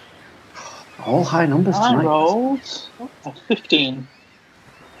 All high numbers I tonight. rolled a 15.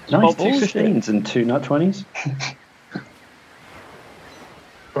 Nice, 2 Bullshit. 15s and 2 nat 20s.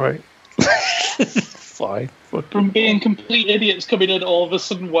 Right. Fine. Fuck. From being complete idiots coming in, all of a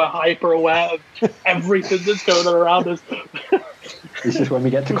sudden we're hyper aware of everything that's going on around us. It's just when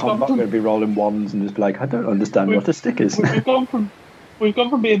we get to combat, we're going to be rolling 1s and just be like, I don't understand what a stick is. We've gone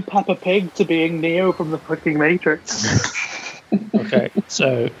from being Peppa Pig to being Neo from the fucking Matrix. Okay,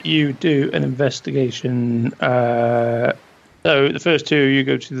 so you do an investigation. So the first two, you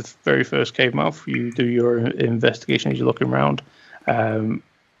go to the very first cave mouth. You do your investigation as you're looking around.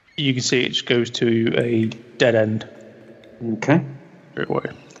 You can see it just goes to a dead end. Okay. Straight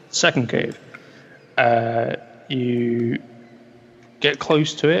away. Second cave. You get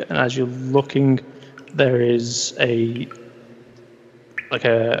close to it, and as you're looking, there is a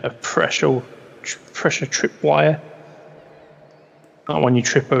pressure tripwire. Not when you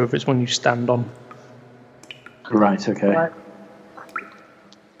trip over, it's when you stand on. Right, okay.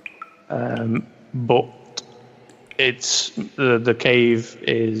 But it's the cave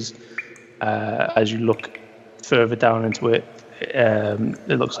is as you look further down into it,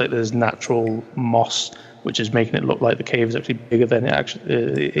 it looks like there's natural moss, which is making it look like the cave is actually bigger than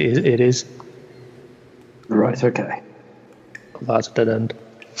it is. Right, okay. That's a dead end.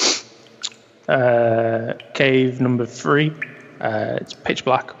 Cave number 3. It's pitch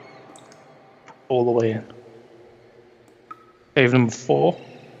black all the way in. Cave number 4.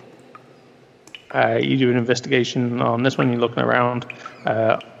 You do an investigation on this one. You're looking around,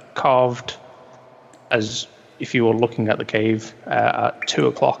 carved as if you were looking at the cave at 2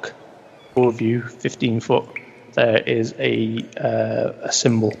 o'clock. Above you, 15 foot. There is a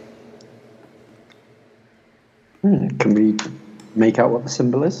symbol. Can we make out what the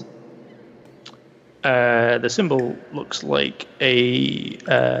symbol is? The symbol looks like it's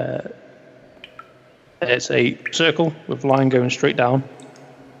a circle with a line going straight down,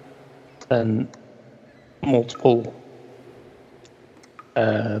 then multiple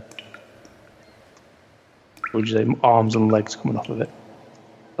would you say arms and legs coming off of it,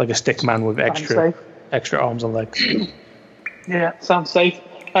 like a stick man with extra arms and legs. Yeah, sounds safe.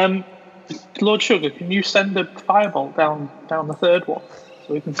 Lord Sugar, can you send a firebolt down the third one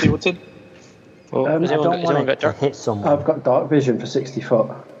so we can see what's in? Well, I don't want it to dark? hit someone. I've got dark vision for 60 foot.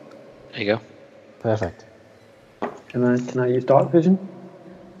 There you go. Perfect. Can I use dark vision?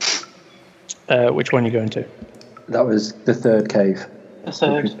 Which one are you going to? That was the third cave. The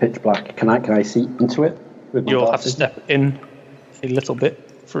third. Which was pitch black. Can I see into it? With my You'll dark have to vision? step in a little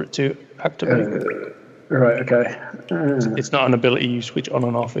bit for it to activate. Right, okay. It's not an ability you switch on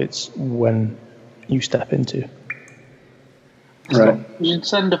and off, it's when you step into. Right. You should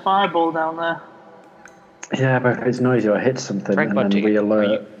send a fireball down there. Yeah, but if it's noisy or hit something, Frank and then Bunty, we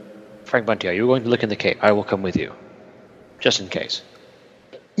alert. Frank Bunty, are you going to look in the cave? I will come with you, just in case.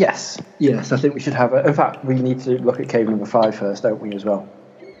 Yes, I think we should have it. In fact, we need to look at cave number 5 first, don't we, as well?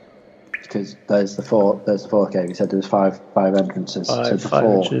 Because there's the fourth cave. You said there was five entrances. So Five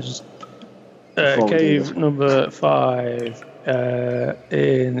inches. before we do Cave this. number 5.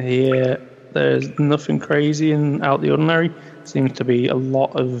 In here, there's nothing crazy and out the ordinary. Seems to be a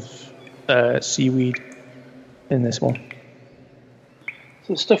lot of seaweed in this one. So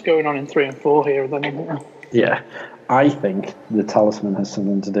there's stuff going on in 3 and 4 here, then isn't there? Yeah, I think the talisman has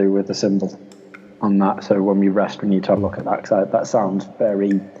something to do with the symbol on that. So when we rest, we need to have a look at that. Because that sounds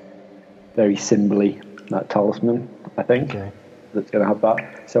very, very symbol-y, that talisman, I think. Okay. That's going to have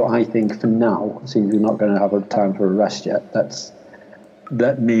that. So I think for now, since we're not going to have a time for a rest yet,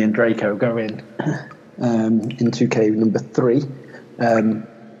 let me and Draco go in into cave number 3.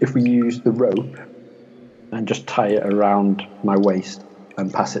 If we use the rope and just tie it around my waist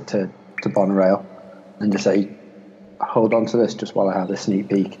and pass it to Bonrail and just say, hold on to this just while I have a sneak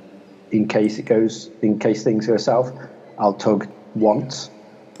peek. In case things go south, I'll tug once.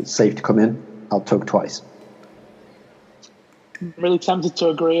 It's safe to come in. I'll tug twice. I'm really tempted to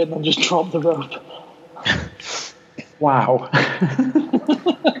agree and then just drop the rope. Wow.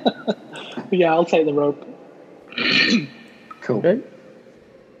 Yeah, I'll take the rope. Cool. Okay.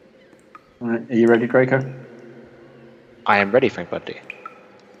 All right, are you ready, Draco? I am ready, Frank Bunty.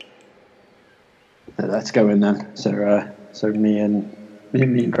 Let's go in then. So me and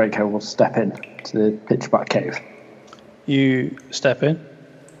Draco will step in to the pitch black cave. You step in.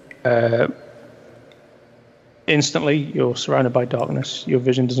 Instantly, you're surrounded by darkness. Your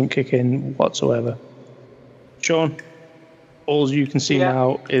vision doesn't kick in whatsoever. Sean, all you can see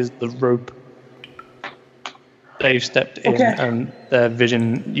now is the rope. They've stepped in, and their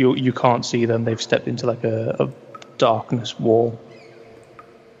vision, you can't see them. They've stepped into like a darkness wall.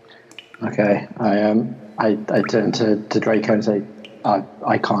 Okay, I turn to Draco and say,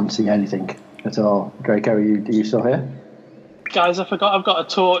 I can't see anything at all. Draco, are you still here? Guys, I forgot I've got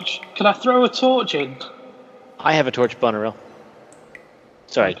a torch. Can I throw a torch in? I have a torch, Bonaril.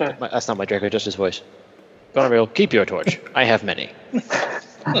 Sorry, Okay. that's not my Draco Justice voice. Bonaril, keep your torch. I have many.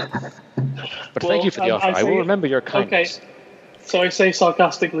 But thank you for the offer. I will remember your kindness. Okay. So I say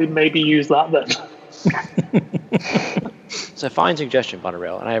sarcastically, maybe use that then. It's a fine suggestion,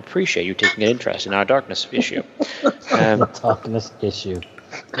 Bonarail, and I appreciate you taking an interest in our darkness issue. Darkness issue.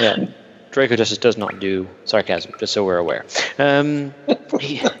 Yeah, Draco Justice does not do sarcasm, just so we're aware.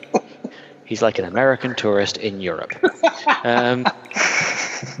 He's like an American tourist in Europe.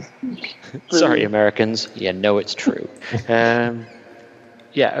 Sorry, Americans. Yeah, no, it's true. Yeah,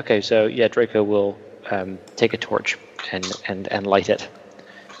 okay, so yeah, Draco will take a torch and light it,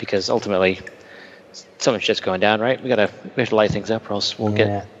 because ultimately so much shit's going down, right? We have to light things up, or else we'll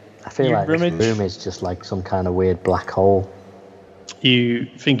get. I feel like this room is just like some kind of weird black hole. You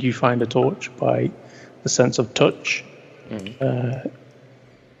think you find a torch by the sense of touch.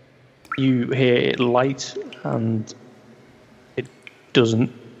 You hear it light, and it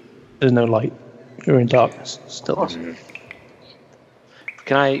doesn't. There's no light. You're in darkness still. Awesome.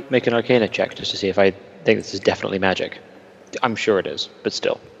 Can I make an Arcana check just to see if I think this is definitely magic? I'm sure it is, but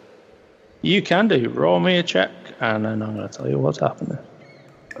still. You can do. Roll me a check, and then I'm going to tell you what's happening.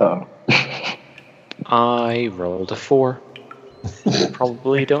 Oh. I rolled a 4.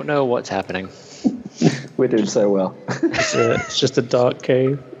 Probably don't know what's happening. We're doing so well. It's just a dark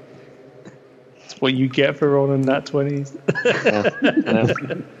cave. It's what you get for rolling that 20s.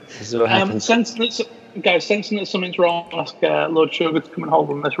 This is what happens. Sensing that something's wrong, ask Lord Sugar to come and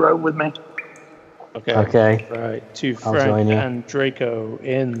hold on this rope with me. Okay. Right. To I'll Frank join you. and Draco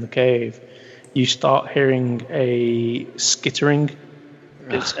in the cave, you start hearing a skittering.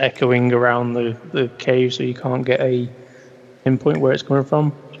 It's echoing around the cave, so you can't get a pinpoint where it's coming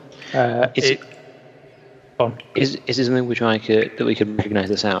from. Is there something that we could recognize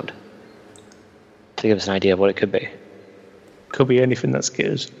the sound? To give us an idea of what it could be. Could be anything that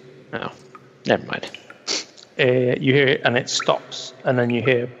skitters. Oh, never mind. You hear it and it stops, and then you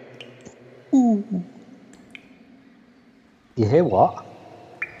hear. You hear what?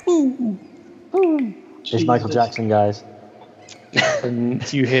 It's Michael Jackson, guys.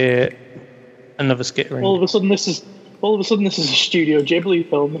 And you hear another skittering. All of a sudden, this is a Studio Ghibli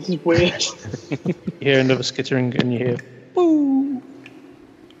film. This is weird. You hear another skittering, and you hear. Oh,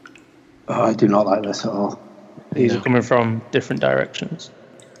 I do not like this at all. These are coming from different directions.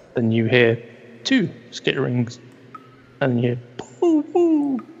 Then you hear 2 skitterings, and you hear.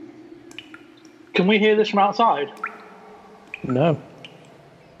 Can we hear this from outside? No.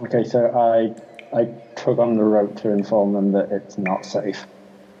 Okay, so I tug on the rope to inform them that it's not safe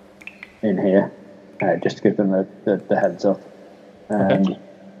in here, just to give them the heads up. Okay.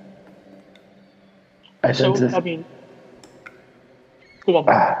 Go on.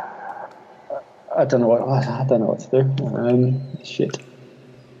 I don't know what to do. Shit.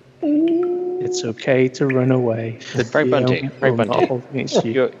 It's okay to run away. Frank Bunty, Frank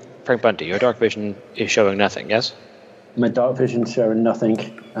Bunty, your dark vision is showing nothing, yes? My dark vision's showing nothing.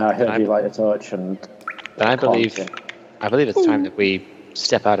 I heard you light a torch, and Then I believe it's time that we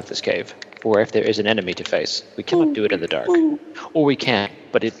step out of this cave. For if there is an enemy to face, we cannot do it in the dark. Or we can,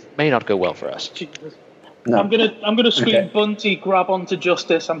 but it may not go well for us. Jesus. No. I'm gonna scream, Okay. Bunty, grab onto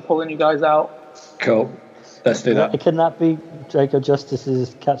Justice. I'm pulling you guys out. Cool. Let's do that. Can that be Draco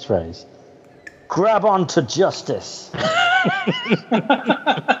Justice's catchphrase? Grab on to justice.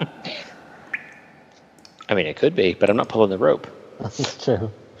 I mean, it could be, but I'm not pulling the rope. That's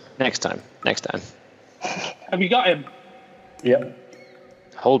true. Next time. Have you got him? Yep.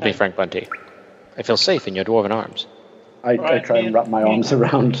 Hold me, Frank Bunty. I feel safe in your dwarven arms. I Right, try and Ian. wrap my arms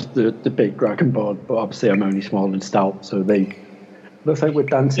around the big dragon board, but obviously I'm only small and stout, so they looks like we're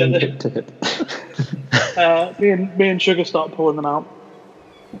dancing Yeah, hip to hip. Me and Sugar start pulling them out.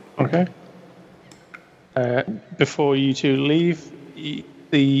 Okay. Before you two leave,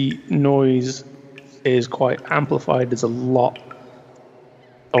 the noise is quite amplified. There's a lot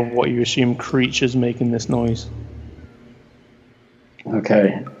of what you assume creatures making this noise.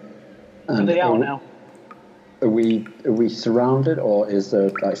 Okay. So And they are now. Are we surrounded, or is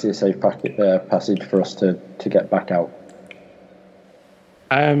there actually a safe passage for us to get back out?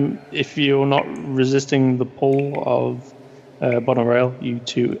 If you're not resisting the pull of Bonarail, you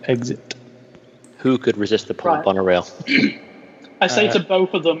two exit. Who could resist the pull Right. on a rail? I say to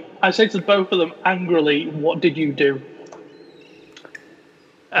both of them angrily, "What did you do?"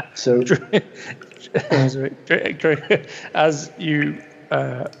 So As you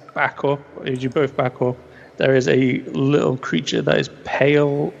back up, as you both back up, there is a little creature that is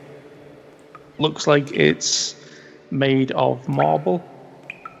pale. Looks like it's made of marble.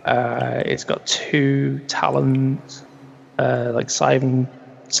 It's got 2 talons, like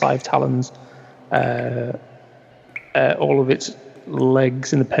scythe talons. All of its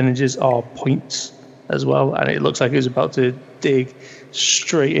legs and appendages are points as well, and it looks like it was about to dig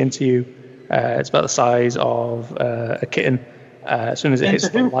straight into you. It's about the size of a kitten. As soon as it hits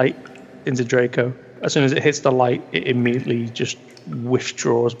the light, into Draco. As soon as it hits the light, it immediately just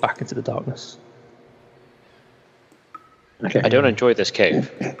withdraws back into the darkness. Okay. I don't enjoy this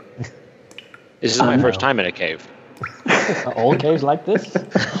cave. This is my first time in a cave. Are all caves like this?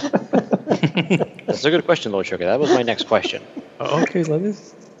 That's a good question, Lord Sugar. That was my next question. Oh, caves like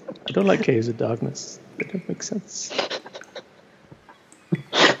this? I don't like caves of darkness. They don't make sense.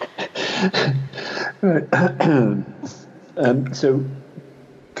 Right. So,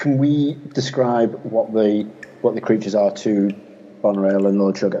 can we describe what the creatures are to Bonrail and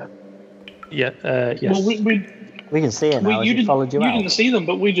Lord Sugar? Yeah. Yes. Well, We can see it now. you It followed you out. didn't see them,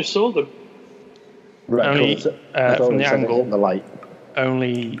 but we just saw them. Right. Only, cool. So, I thought from it the said it angle. hit the light.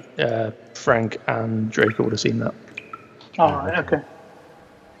 Only Frank and Draco would have seen that. All right. Okay.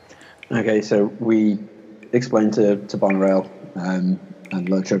 Okay, so we explained to Bonrail and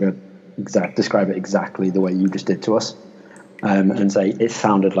Lord Sugar describe it exactly the way you just did to us, and say it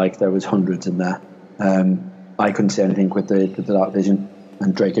sounded like there was hundreds in there. I couldn't see anything with the dark vision,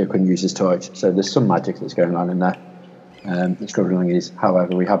 and Draco couldn't use his torch. So there's some magic that's going on in there. The struggling is,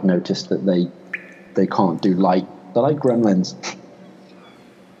 however, we have noticed that they can't do light. They're like gremlins.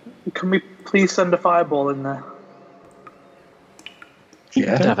 Can we please send a fireball in there?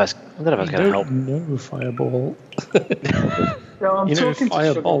 Yeah. I don't know if that's going to help. No fireball. Yeah, I'm You know, talking to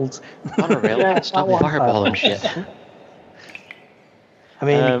Sugar. fireballs. Bonrail, Yeah, stop that one. fireballing shit. I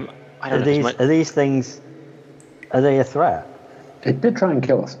mean, I don't are know. these things? Are they a threat? It did try and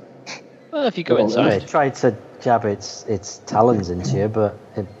kill us. Well, if you go Well, inside. It tried to jab its talons into you, but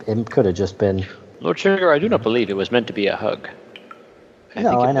it could have just been. Lord Sugar, I do not believe it was meant to be a hug. I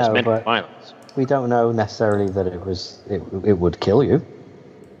think it was meant for violence. We don't know necessarily that it would kill you.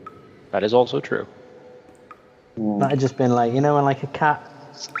 That is also true. Might have just been like, when like a cat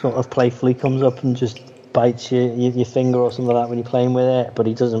sort of playfully comes up and just bites your finger or something like that when you're playing with it, but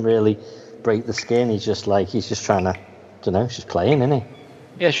he doesn't really break the skin. He's just trying to, he's just playing, isn't he?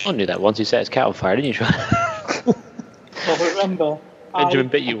 Yeah, Sean knew that once. He set his cat on fire, didn't you, Sean? Well, remember, Benjamin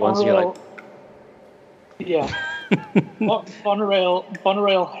bit you once, and you're like, yeah.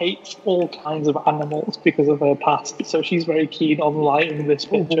 Bonrail hates all kinds of animals because of her past, so she's very keen on lighting this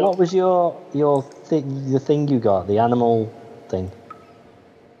picture. What was your thing you got? The animal thing?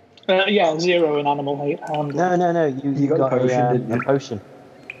 Yeah, 0 in animal hate. No. You got a potion, didn't you? A potion.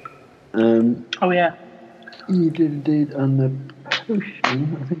 Oh yeah. You did indeed, and the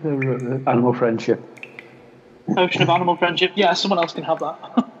potion, I think they were animal friendship. Potion of animal friendship. Yeah, someone else can have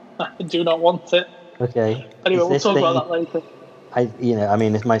that. I do not want it. Okay. Anyway, Is we'll this talk thing- about that later.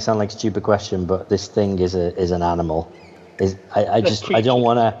 This might sound like a stupid question, but this thing is an animal. I creature. don't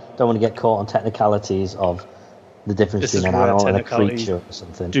want to get caught on technicalities of the difference This is between an where animal and a technicalities creature or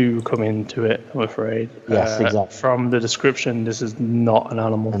something. Do come into it, I'm afraid. Yes, exactly. From the description, this is not an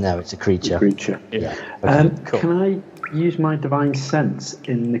animal. And no, it's a creature. Creature. Yeah. Okay, cool. Can I use my divine sense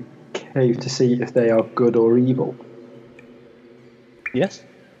in the cave to see if they are good or evil? Yes.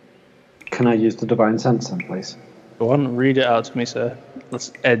 Can I use the divine sense then, please? Go on, read it out to me, sir.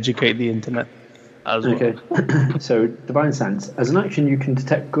 Let's educate the internet as well. Okay. So, divine sense. As an action, you can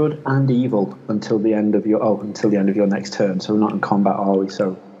detect good and evil until the end of your next turn. So we're not in combat, are we?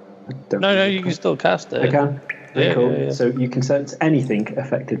 So. No, you can still cast it. I can. Yeah, Cool. yeah. So you can sense anything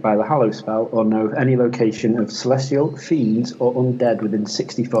affected by the Hallow spell, or know of any location of celestial, fiends, or undead within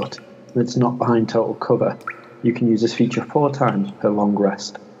 60 foot that's not behind total cover. You can use this feature 4 times per long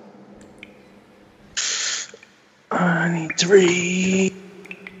rest. I need to read.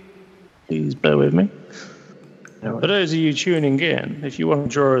 Please bear with me. For those of you tuning in, if you want to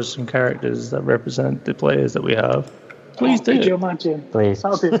draw us some characters that represent the players that we have, please Could you do. imagine? Please.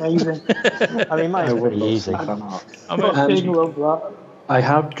 That would be amazing. I mean, mine's pretty easy. I'm Fucking love that. I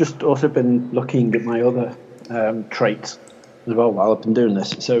have just also been looking at my other traits as well while I've been doing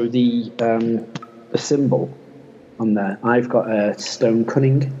this. So the symbol on there, I've got a stone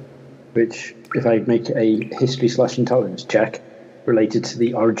cunning, which if I make a history/intelligence check related to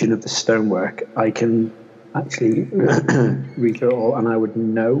the origin of the stonework, I can actually read through it all, and I would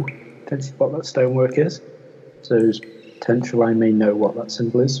know potentially what that stonework is. So there's potential I may know what that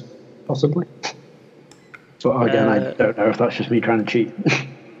symbol is, possibly. But again, I don't know if that's just me trying to cheat.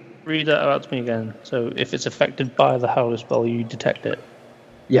 Read that out to me again. So if it's affected by the Howler spell, you detect it.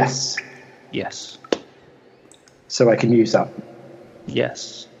 Yes. Yes. So I can use that.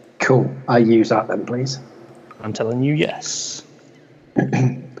 Yes. Cool. I use that then, please. I'm telling you yes.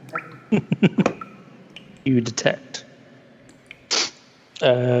 You detect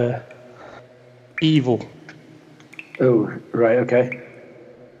evil. Oh, right, okay.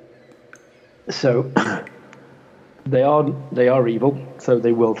 So they are evil, so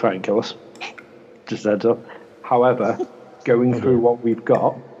they will try and kill us. Just heads up. However, going through what we've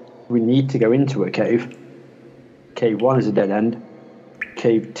got, we need to go into a cave. Cave 1 is a dead end.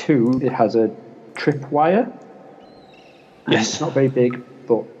 Cave 2, it has a tripwire. Yes. It's not very big,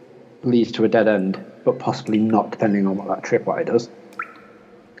 but leads to a dead end, but possibly not, depending on what that tripwire does.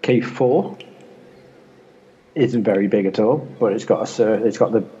 Cave 4 isn't very big at all, but it's got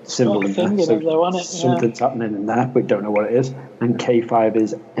the symbol in there, so something's happening in there, but we don't know what it is. And Cave 5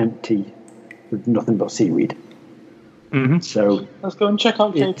 is empty, with nothing but seaweed. Mm-hmm. So let's go and check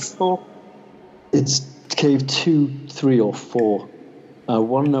out Cave 4. It's Cave 2, 3, or 4. I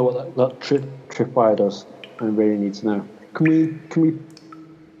want to know what that tripwire does. I really need to know. Can we?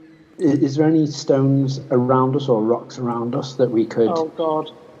 Is there any stones around us or rocks around us that we could? Oh God.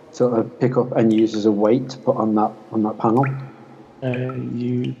 Sort of pick up and use as a weight to put on that panel.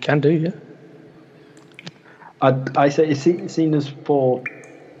 You can do, yeah. I say, seeing as 4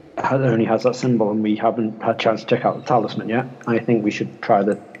 only has that symbol and we haven't had a chance to check out the talisman yet, I think we should try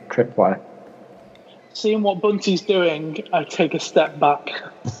the tripwire. Seeing what Bunty's doing, I take a step back.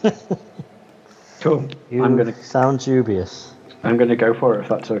 Cool. You sound dubious. I'm going to go for it if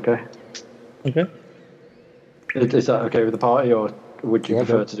that's okay. Okay. Is that okay with the party, or would you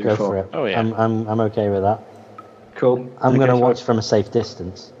prefer to do go 4? for it. Oh, yeah. I'm okay with that. Cool. I'm going to so watch from a safe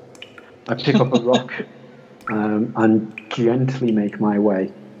distance. I pick up a rock and gently make my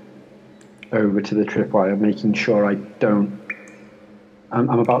way over to the tripwire, making sure I don't. I'm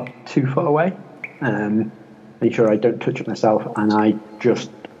about 2 foot away. Make sure I don't touch it myself, and I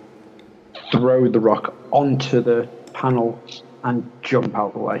just throw the rock onto the panel and jump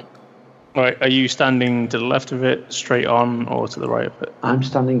out the way. Right, are you standing to the left of it, straight on, or to the right of it? I'm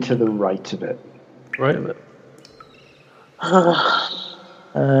standing to the right of it. Right of it.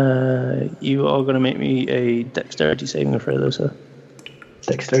 You are going to make me a dexterity saving throw, though, sir.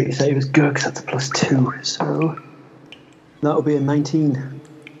 Dexterity save is good, because that's a +2, so that'll be a 19.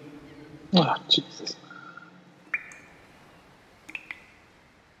 Oh, Jesus.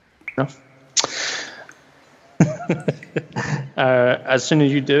 Enough. As soon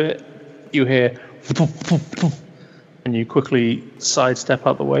as you do it, you hear and you quickly sidestep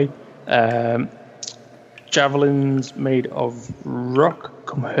out the way. Javelins made of rock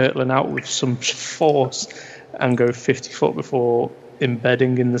come hurtling out with some force and go 50 foot before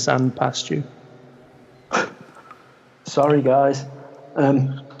embedding in the sand past you. Sorry, guys.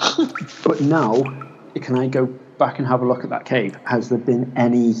 But now, can I go back and have a look at that cave? Has there been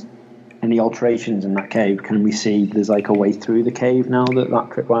any alterations in that cave? Can we see there's like a way through the cave now that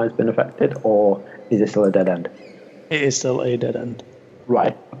tripwire has been affected, or is it still a dead end? It is still a dead end.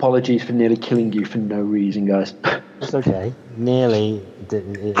 Right. Apologies for nearly killing you for no reason, guys. It's okay. Nearly,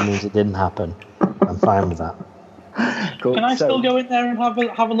 it means it didn't happen. I'm fine with that. Cool. Can I still go in there and have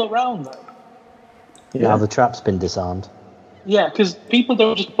a look round though? Yeah. Now the trap's been disarmed. Yeah, because people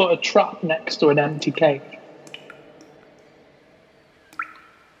don't just put a trap next to an empty cave.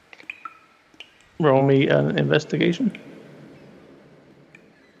 Roll me an investigation.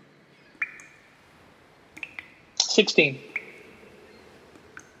 16.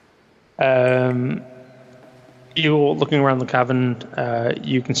 You're looking around the cavern.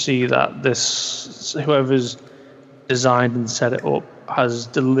 You can see that whoever's designed and set it up has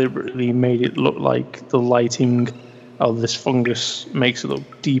deliberately made it look like the lighting of this fungus makes it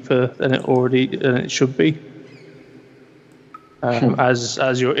look deeper than it should be.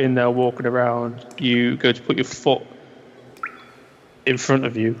 As you're in there walking around, you go to put your foot in front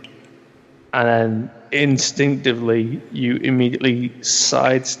of you, and then instinctively you immediately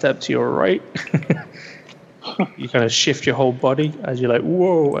sidestep to your right. You kind of shift your whole body as you're like,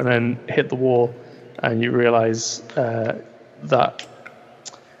 whoa, and then hit the wall, and you realize that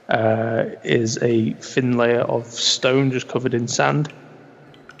is a thin layer of stone just covered in sand.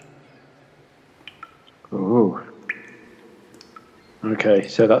 Ooh. Okay,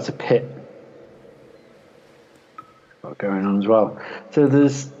 so that's a pit. Got going on as well. So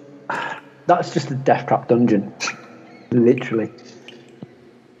that's just a death trap dungeon, literally.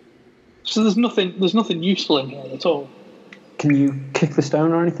 So there's nothing useful in here at all. Can you kick the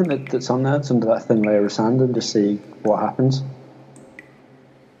stone or anything that's on there? That's under that thin layer of sand, and just see what happens.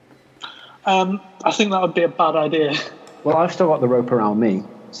 I think that would be a bad idea. Well, I've still got the rope around me,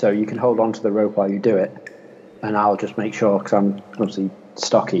 so you can hold on to the rope while you do it, and I'll just make sure, because I'm obviously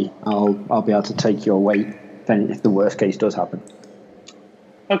stocky, I'll be able to take your weight if the worst case does happen.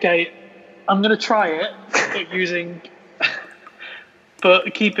 Okay, I'm going to try it,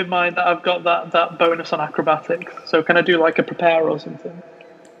 but keep in mind that I've got that bonus on acrobatics. So can I do like a prepare or something?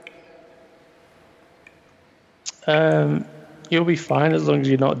 You'll be fine as long as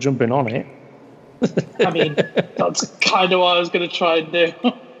you're not jumping on it. I mean, that's kind of what I was going to try and do.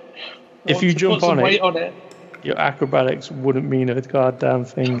 If you jump put some on weight it, on it, your acrobatics wouldn't mean a goddamn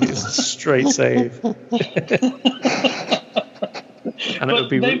thing. It's a straight save. And it would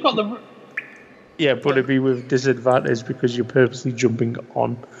be they've got the yeah, but it'd be with disadvantage because you're purposely jumping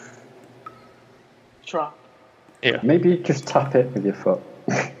on. trap. Yeah. Maybe just tap it with your foot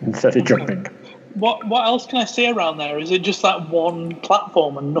instead of jumping. What else can I see around there? Is it just that one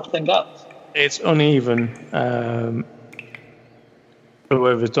platform and nothing else? It's uneven.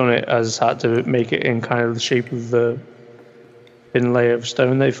 Whoever's done it has had to make it in kind of the shape of the thin layer of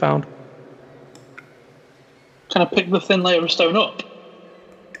stone they found. Can I pick the thin layer of stone up?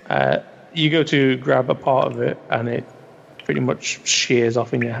 You go to grab a part of it and it pretty much shears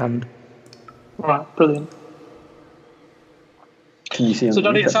off in your hand. Right, brilliant. Can you see So, Daddy,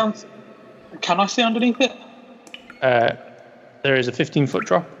 underneath it sounds. Can I see underneath it? There is a 15-foot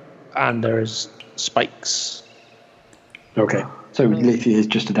drop and there is spikes. Okay, so it literally is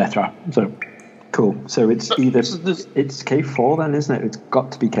just a death trap. So, cool. So it's either it's K4 then, isn't it? It's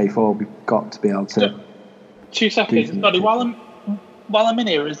got to be K4. We've got to be able to. 2 seconds, Daddy. While I'm in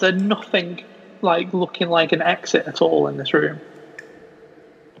here, is there nothing like looking like an exit at all in this room?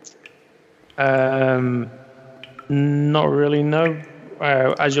 Not really, no.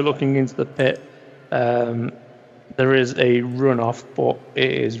 As you're looking into the pit, there is a runoff, but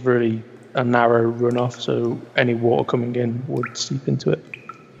it is really a narrow runoff, so any water coming in would seep into it.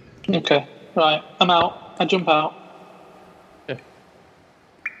 Okay, right. I'm out. I jump out. Yeah.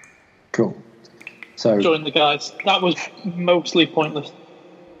 Cool. So Join the guys. That was mostly pointless.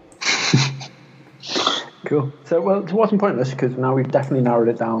 cool. So well, it wasn't pointless because now we've definitely narrowed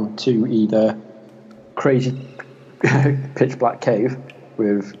it down to either crazy pitch black cave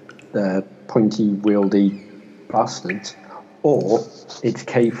with pointy wieldy bastards, or it's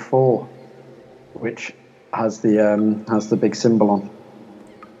cave 4, which has the big symbol on.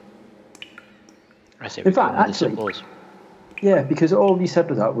 I see. In fact, the actually, symbols. yeah, because all you said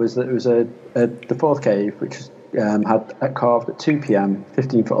with that was that it was the fourth cave, which had carved at 2 p.m,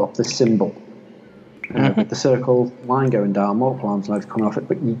 15 foot up, this symbol. With the circle line going down, multiple arms and legs coming off it,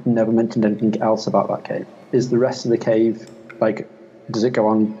 but you never mentioned anything else about that cave. Is the rest of the cave, like, does it go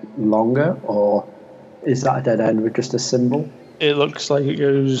on longer, or is that a dead end with just a symbol? It looks like it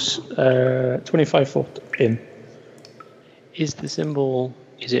goes 25 foot in. Is the symbol,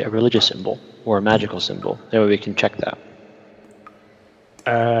 is it a religious symbol or a magical symbol? That way we can check that.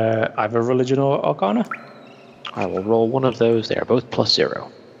 Either religion or arcana. I will roll one of those. They are both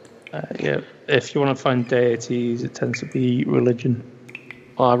 +0. Yeah, if you want to find deities, it tends to be religion.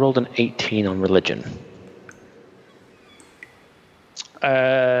 Well, I rolled an 18 on religion.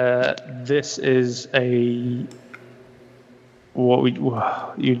 This is you'd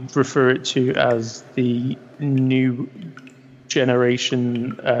refer it to as the new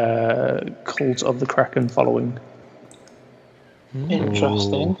generation cult of the Kraken following.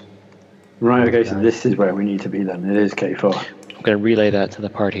 Interesting. Right, okay, so this is where we need to be then. It is K4. I'm going to relay that to the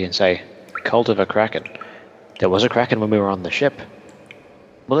party and say, Cult of a Kraken. There was a Kraken when we were on the ship.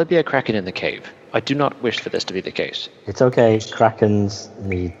 Will there be a Kraken in the cave? I do not wish for this to be the case. It's okay. Krakens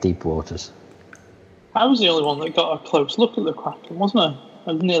need deep waters. I was the only one that got a close look at the Kraken, wasn't I?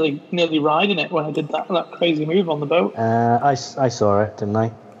 I was nearly riding it when I did that crazy move on the boat. I saw it, didn't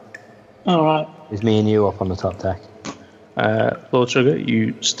I? All right. It was me and you up on the top deck. Lord Sugar,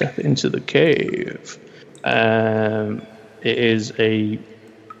 you step into the cave. It is a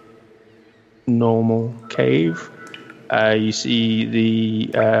normal cave. You see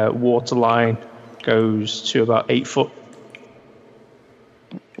the water line goes to about 8 foot.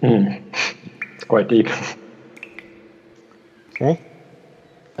 It's quite deep. Okay.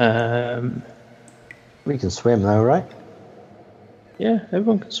 We can swim though, right? Yeah,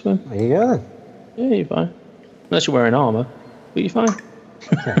 everyone can swim. There you go then. Yeah, you're fine. Unless you're wearing armour, but you're fine.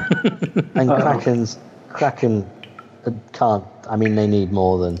 Okay. And Kraken can't. I mean, they need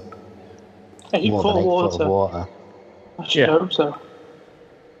more than 8 more foot than 8 of foot of water. I should hope so.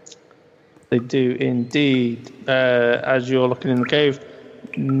 They do indeed. As you're looking in the cave,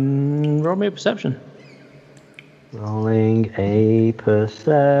 roll me a perception. Rolling a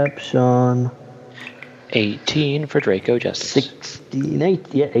perception. 18 for Draco Justice.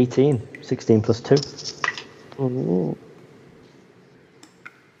 18. 16 plus 2. Ooh.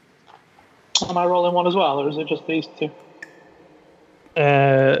 Am I rolling one as well, or is it just these two?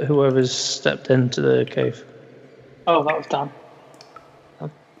 Whoever's stepped into the cave. Oh, that was Dan.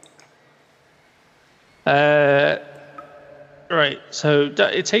 Right, so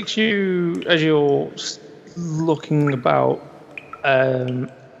it takes you, as you're looking about.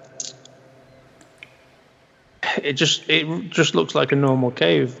 It just looks like a normal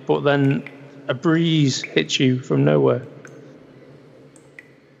cave, but then a breeze hits you from nowhere.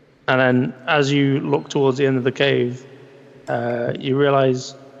 And then as you look towards the end of the cave, you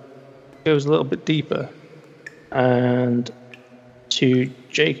realize it goes a little bit deeper. And to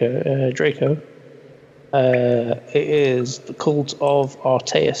Draco, it is the cult of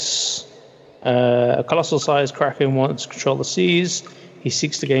Artaeus. A colossal-sized kraken wants to control the seas. He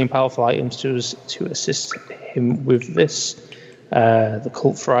seeks to gain powerful items to assist him with this. The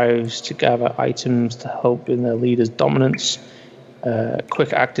cult thrives to gather items to help in their leader's dominance.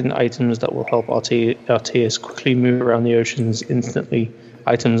 Quick-acting items that will help Artaeus quickly move around the oceans instantly.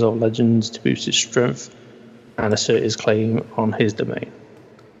 Items of legends to boost his strength and assert his claim on his domain.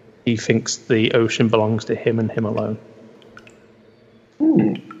 He thinks the ocean belongs to him and him alone.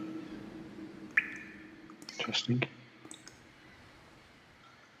 Interesting.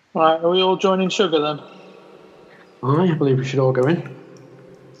 Right, are we all joining Sugar then? I believe we should all go in.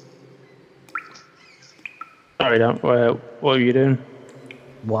 Sorry, Dan. What are you doing?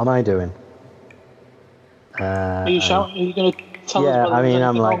 What am I doing? Are you shouting? Are you going to tell us? Yeah, whether I mean, there's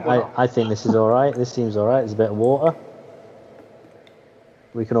I'm anything like, wrong or not? I think this is all right. This seems all right. There's a bit of water.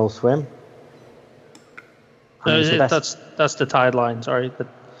 We can all swim. I mean, it's the best- That's the tide line. Sorry,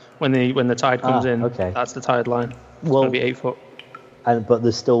 when the tide comes in, okay. that's the tide line. It's Well, going to be 8 foot. but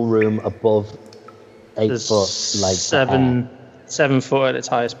there's still room above 8 There's foot, like 7 foot at its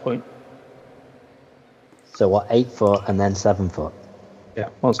highest point. So what? 8 foot and then 7 foot. Yeah,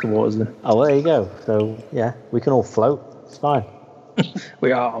 once the water's in. Oh, well, there you go. So yeah, we can all float. It's fine.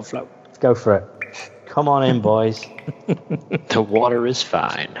 We are on float. Let's go for it. Come on in, boys. The water is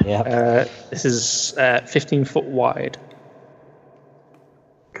fine. Yeah. This is 15 foot wide.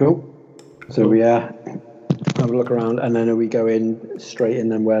 Cool. So we have a look around, and then are we going straight in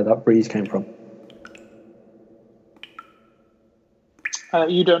then where that breeze came from?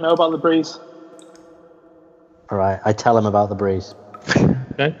 You don't know about the breeze. All right. I tell him about the breeze.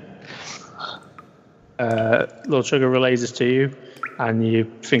 Okay. Lord Sugar relays this to you, and you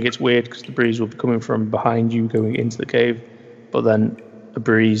think it's weird because the breeze will be coming from behind you going into the cave, but then a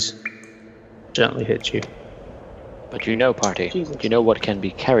breeze gently hits you. But you know, party, Jesus. you know what can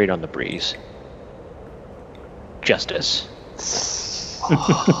be carried on the breeze? Justice.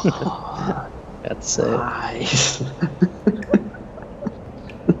 That's Nice.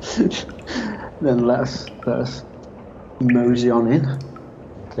 Then let us mosey on in.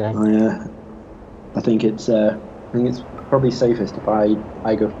 Okay. I think it's probably safest if I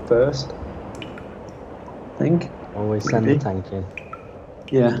go first. I think. Always send the Maybe. tank in.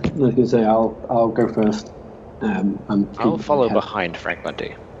 Yeah, I was gonna say I'll go first. I'll follow behind Frank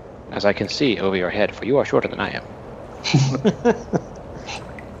Bunty, as I can see over your head, for you are shorter than I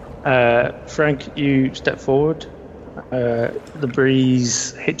am. Frank, you step forward. The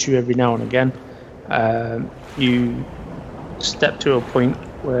breeze hits you every now and again. You step to a point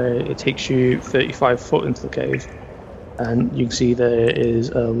where it takes you 35 foot into the cave, and you can see there is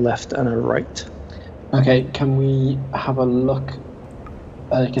a left and a right. Okay, can we have a look,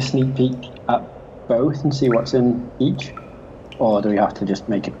 like a sneak peek at both and see what's in each? Or do we have to just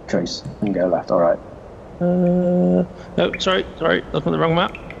make a choice and go left or right? No, sorry, looking at the wrong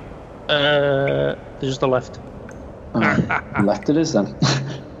map. There's just the left. Left it is then.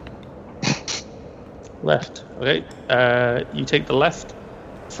 Left, okay. You take the left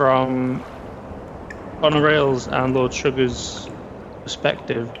from Connor Rails and Lord Sugar's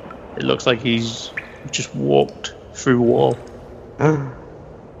perspective. It looks like he's just walked through a wall.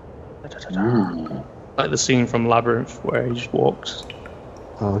 Like the scene from Labyrinth where he just walks.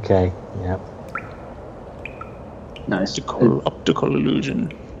 Okay. Yeah. Nice. Optical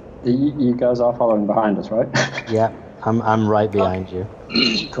illusion. You guys are following behind us, right? Yeah. I'm right behind you.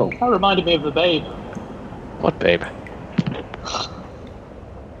 Cool. That reminded me of the Babe. What, babe?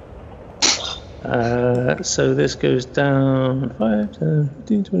 So this goes down 5, 10,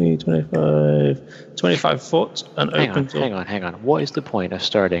 15, 20, 25 foot and opens up. Hang on. What is the point of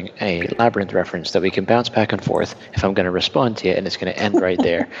starting a Labyrinth reference that we can bounce back and forth if I'm going to respond to it and it's going to end right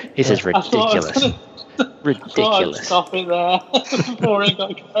there? This is I thought I was ridiculous. gonna- Ridiculous. Stop it there before it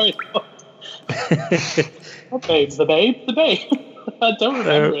got carried on. What Babe? The Babe. I don't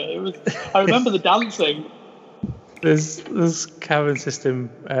remember it. I remember the dancing. This cavern system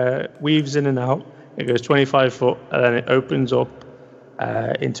weaves in and out. It goes 25 foot and then it opens up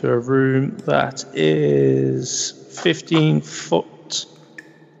into a room that is 15 foot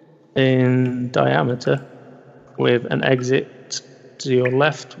in diameter with an exit to your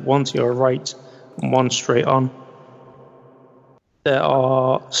left, one to your right, and one straight on. There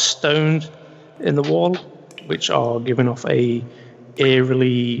are stones in the wall, which are giving off a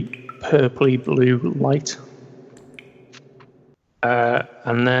eerily purpley blue light.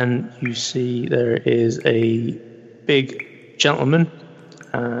 And then you see there is a big gentleman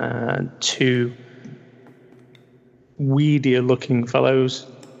and two weedier looking fellows.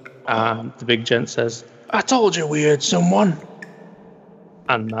 The big gent says, "I told you we had someone."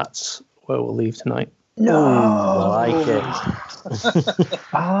 And that's where we'll leave tonight. No, I like it.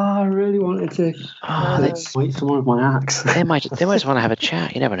 I really wanted to exploit someone with my axe. They might just want to have a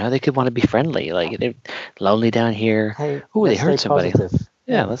chat. You never know. They could want to be friendly. Like they're lonely down here. Hey, Ooh, they let's hurt stay somebody. positive.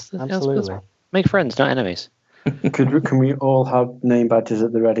 Yeah, let's Absolutely. make friends, not enemies. Can we all have name badges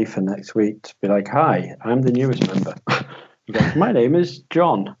at the ready for next week to be like, "Hi, I'm the newest member. You go, my name is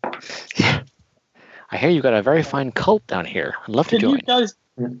John." I hear you've got a very fine cult down here. I'd love to join.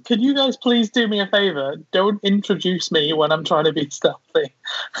 Can you guys please do me a favor? Don't introduce me when I'm trying to be stealthy.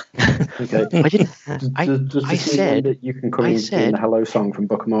 Okay. I didn't. I said that you can come and sing the hello song from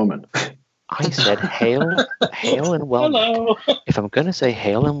Book of Mormon. I said hail and well met. Hello. If I'm going to say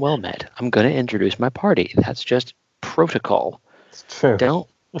hail and well met, I'm going to introduce my party. That's just protocol. It's true.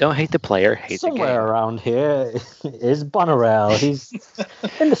 Don't hate the player, hate Somewhere the game. around here is Bonorel. He's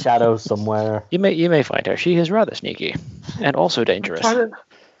in the shadows somewhere. You may find her. She is rather sneaky and also dangerous. Try to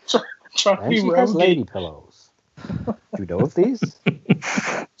And be she has lady roguey. pillows. Do you know of these?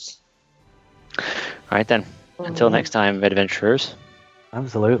 All right then. Until next time, adventurers.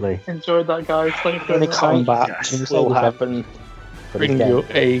 Absolutely. Enjoyed that, guys. Thank you very much. Combat Yes. will happen. For Bring this your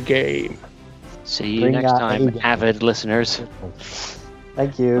game. A game. See you Bring next that time, A-game. avid listeners.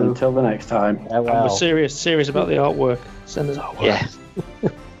 Thank you. Until the next time, Yeah, And well. we're serious about the artwork. Send us artwork. Yeah,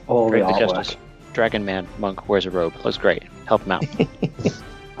 all the great the artwork. justice. Dragon Man monk wears a robe. Looks great. Help him out.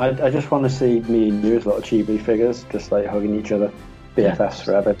 I just want to see me and you as little chibi figures, just like hugging each other. BFFs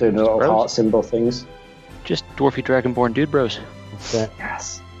forever, doing the little bros. heart symbol things. Just dwarfy dragonborn dude bros. That's it.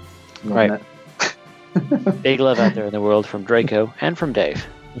 Yes. Right. Loving it. Big love out there in the world from Draco and from Dave.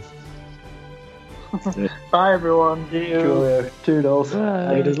 Bye, everyone. Coolio. Toodles.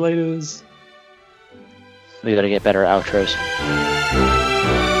 Laters. We gotta get better outros.